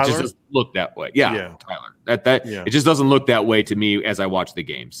 Tyler? It just doesn't look that way. Yeah. Tyler. It just doesn't look that way to me as I watch the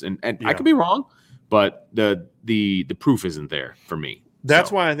games. And I could be wrong, but the proof isn't there for me.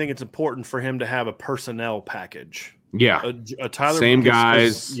 That's why I think it's important for him to have a personnel package. Yeah. A Tyler same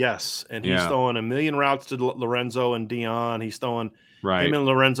guys. Yes. And he's throwing a million routes to Lorenzo and Dion. He's throwing him and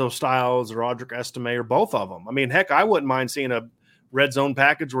Lorenzo Styles or Audric Estime or both of them. I mean, heck, I wouldn't mind seeing a red zone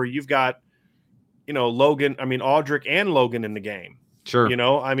package where you've got, Audric and Logan in the game. Sure.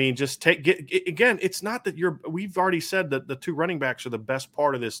 Just again, it's not that we've already said that the two running backs are the best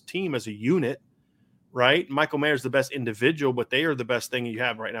part of this team as a unit, right? Michael Mayer's the best individual, but they are the best thing you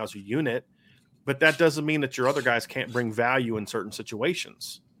have right now as a unit. But that doesn't mean that your other guys can't bring value in certain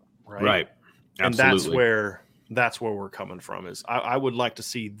situations, right? Right. Absolutely. And that's where we're coming from. Is I would like to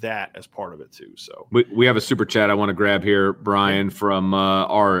see that as part of it too. So we have a super chat I want to grab here, Brian, from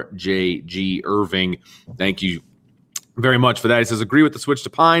RJG Irving. Thank you very much for that. He says, agree with the switch to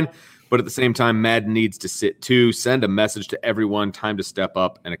Pine, but at the same time, Madden needs to sit too. Send a message to everyone. Time to step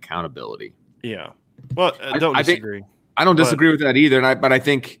up and accountability. Yeah. Well, I don't disagree. I don't disagree with that either. But I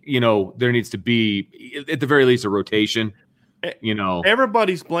think, there needs to be, at the very least, a rotation.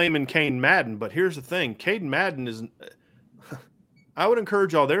 Everybody's blaming Kane Madden, but here's the thing. Caden Madden is – I would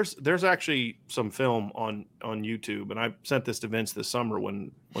encourage y'all. There's actually some film on YouTube, and I sent this to Vince this summer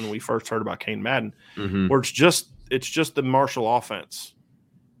when we first heard about Kane Madden, where it's just the Marshall offense.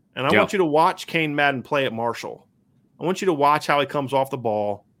 And I want you to watch Kane Madden play at Marshall. I want you to watch how he comes off the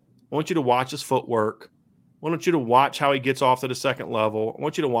ball. I want you to watch his footwork. I want you to watch how he gets off to the second level. I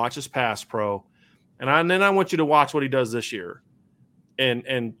want you to watch his pass pro. And then I want you to watch what he does this year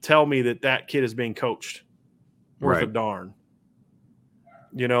and tell me that kid is being coached worth a darn.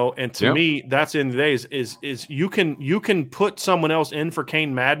 And to me, that's in the days is you can put someone else in for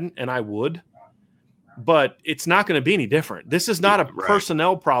Kane Madden, and I would, but it's not going to be any different. This is not a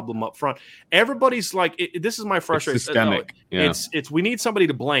personnel problem up front. Everybody's like, this is my frustration. It's systemic. It's we need somebody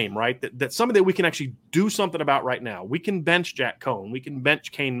to blame, right? That's somebody that we can actually do something about right now. We can bench Jack Cohn. We can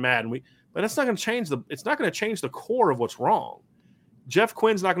bench Kane Madden. But that's not going to change the core of what's wrong. Jeff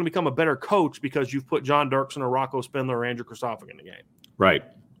Quinn's not going to become a better coach because you've put John Dirksen or Rocco Spindler or Andrew Christopher in the game. Right.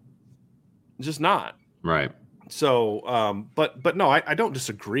 Just not. Right. So, but no, I don't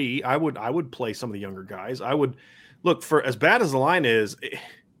disagree. I would play some of the younger guys. I would look for as bad as the line is.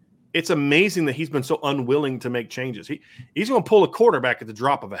 It's amazing that he's been so unwilling to make changes. He's going to pull a quarterback at the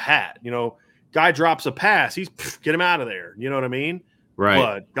drop of a hat. Guy drops a pass, get him out of there. You know what I mean? Right.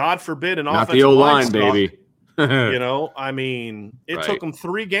 But God forbid an not offensive the O-line, stuff, baby. It took him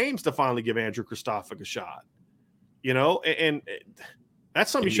 3 games to finally give Andrew Christopher a shot. And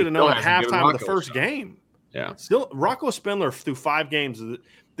that's something you should have known at halftime of the first game. Yeah. Still, Rocco Spindler through 5 games.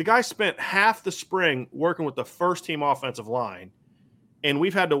 The guy spent half the spring working with the first team offensive line, and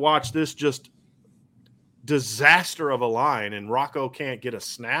we've had to watch this just disaster of a line, and Rocco can't get a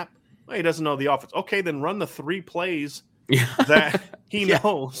snap. Well, he doesn't know the offense. Okay, then run the 3 plays that he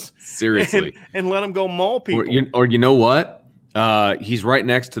knows. Seriously. And let him go maul people. Or you know what? He's right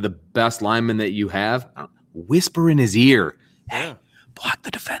next to the best lineman that you have. Whisper in his ear, hey, block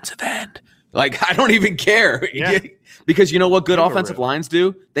the defensive end. Like, I don't even care. Yeah. Because you know what good offensive lines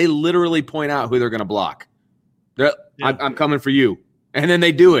do? They literally point out who they're going to block. I'm coming for you. And then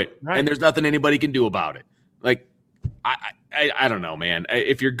they do it. Right. And there's nothing anybody can do about it. Like, I don't know, man.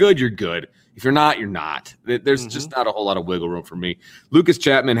 If you're good, you're good. If you're not, you're not. There's just not a whole lot of wiggle room for me. Lucas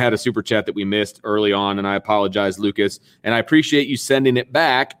Chapman had a super chat that we missed early on, and I apologize, Lucas. And I appreciate you sending it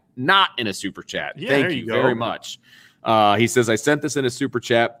back, not in a super chat. Yeah, Thank you very much. He says, I sent this in a super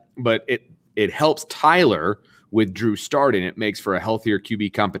chat, but it helps Tyler with Drew starting. It makes for a healthier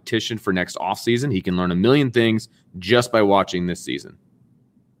QB competition for next offseason. He can learn a million things just by watching this season.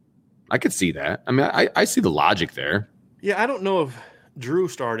 I could see that. I mean, I see the logic there. Yeah, I don't know if Drew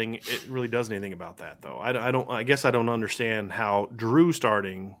starting it really does anything about that, though. I guess I don't understand how Drew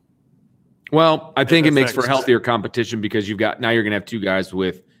starting. Well, I think it makes for healthier competition because you're going to have 2 guys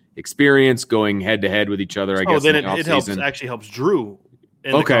with experience going head to head with each other. I guess. Then it helps Drew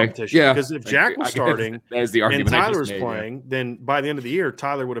in the competition. Yeah, because if Jack was starting and Tyler's playing, then by the end of the year,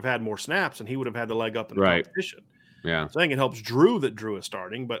 Tyler would have had more snaps and he would have had the leg up in the competition. Yeah, so I think it helps Drew that Drew is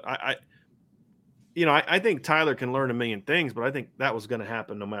starting, but I think Tyler can learn a million things, but I think that was going to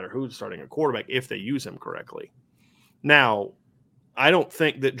happen no matter who's starting a quarterback if they use him correctly. Now, I don't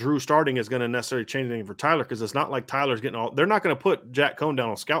think that Drew starting is going to necessarily change anything for Tyler because it's not like Tyler's getting all – they're not going to put Jack Cohn down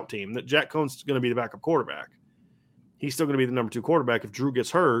on a scout team. That Jack Cohn's going to be the backup quarterback. He's still going to be the number 2 quarterback. If Drew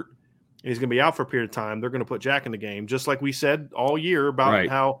gets hurt and he's going to be out for a period of time, they're going to put Jack in the game, just like we said all year about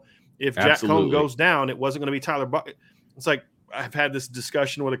how if Jack Cohn goes down, it wasn't going to be Tyler Buck. It's like I've had this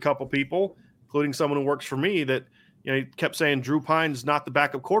discussion with a couple people, including someone who works for me, that he kept saying Drew Pine's not the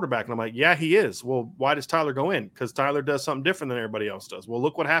backup quarterback. And I'm like, yeah, he is. Well, why does Tyler go in? Because Tyler does something different than everybody else does. Well,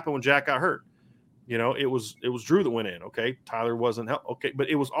 look what happened when Jack got hurt. It was Drew that went in. Okay, Tyler wasn't okay, but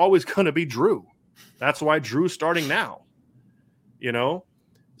it was always going to be Drew. That's why Drew's starting now.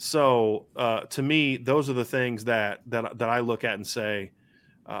 So to me, those are the things that I look at and say,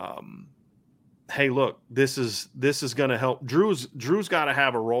 hey, look, this is going to help. Drew's got to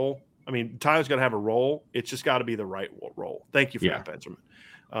have a role. I mean, Tyler's got to have a role. It's just got to be the right role. Thank you for that, Benjamin.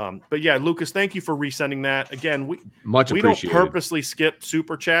 But yeah, Lucas, thank you for resending that. Again, we don't purposely skip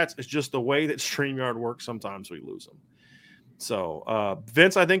super chats. It's just the way that StreamYard works. Sometimes we lose them. So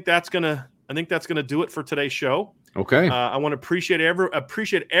Vince, I think that's gonna do it for today's show. Okay. I want to appreciate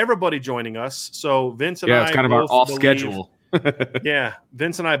everybody joining us. So Vince and I it's kind of our off schedule. Yeah,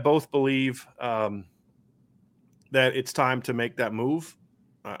 Vince and I both believe that it's time to make that move.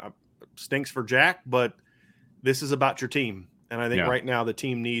 Stinks for Jack, but this is about your team. And I think right now the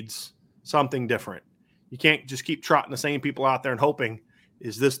team needs something different. You can't just keep trotting the same people out there and hoping,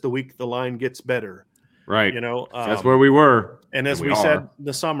 is this the week the line gets better? Right. That's where we were. And as we said in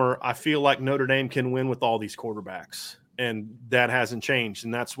the summer, I feel like Notre Dame can win with all these quarterbacks. And that hasn't changed.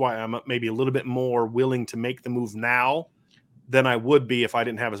 And that's why I'm maybe a little bit more willing to make the move now than I would be if I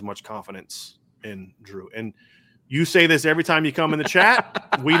didn't have as much confidence in Drew. And you say this every time you come in the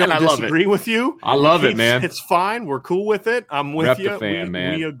chat. We don't disagree with you. I love it, man. It's fine. We're cool with it. I'm with you.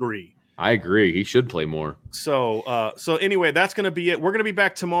 We agree. I agree. He should play more. So anyway, that's going to be it. We're going to be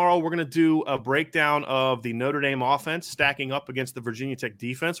back tomorrow. We're going to do a breakdown of the Notre Dame offense stacking up against the Virginia Tech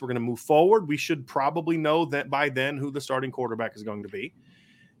defense. We're going to move forward. We should probably know that by then who the starting quarterback is going to be.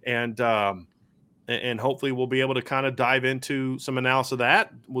 And hopefully we'll be able to kind of dive into some analysis of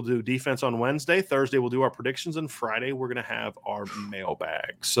that. We'll do defense on Wednesday. Thursday, we'll do our predictions. And Friday, we're going to have our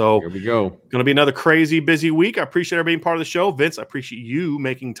mailbag. So here we go. Going to be another crazy busy week. I appreciate everybody being part of the show. Vince, I appreciate you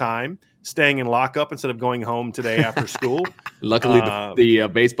making time, staying in lockup instead of going home today after school. Luckily, the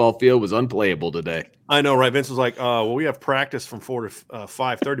baseball field was unplayable today. I know, right? Vince was like, well, we have practice from 4 to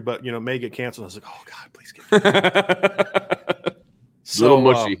 5:30, but, may get canceled. I was like, oh, God, please get it.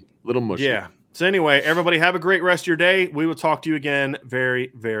 Little mushy. Yeah. So anyway, everybody have a great rest of your day. We will talk to you again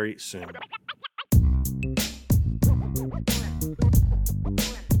very, very soon.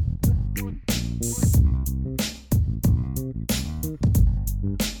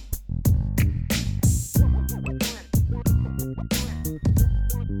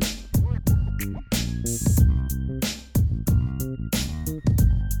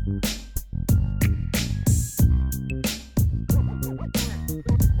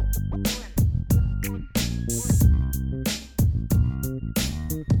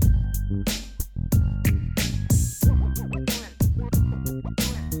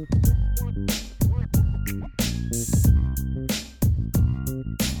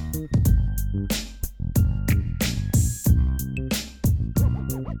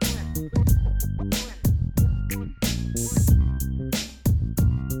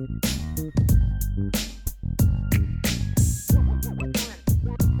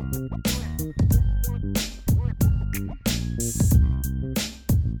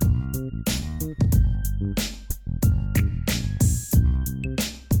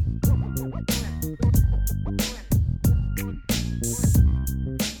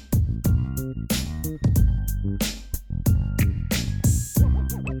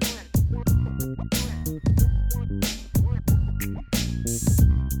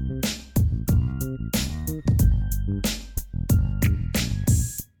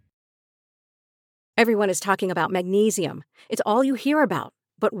 Everyone is talking about magnesium. It's all you hear about.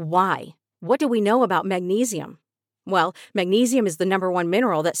 But why? What do we know about magnesium? Well, magnesium is the #1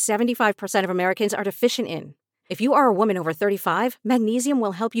 mineral that 75% of Americans are deficient in. If you are a woman over 35, magnesium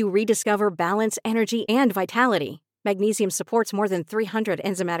will help you rediscover balance, energy, and vitality. Magnesium supports more than 300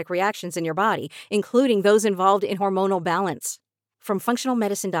 enzymatic reactions in your body, including those involved in hormonal balance. From functional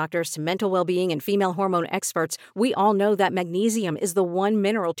medicine doctors to mental well-being and female hormone experts, we all know that magnesium is the one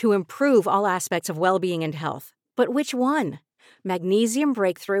mineral to improve all aspects of well-being and health. But which one? Magnesium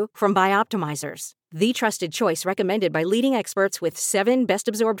Breakthrough from Bioptimizers, the trusted choice recommended by leading experts with 7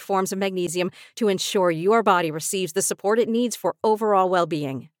 best-absorbed forms of magnesium to ensure your body receives the support it needs for overall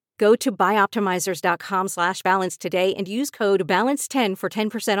well-being. Go to bioptimizers.com/balance today and use code BALANCE10 for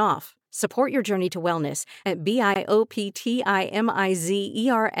 10% off. Support your journey to wellness at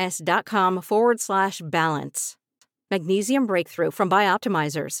bioptimizers.com/balance. Magnesium Breakthrough from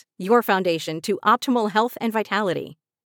Bioptimizers, your foundation to optimal health and vitality.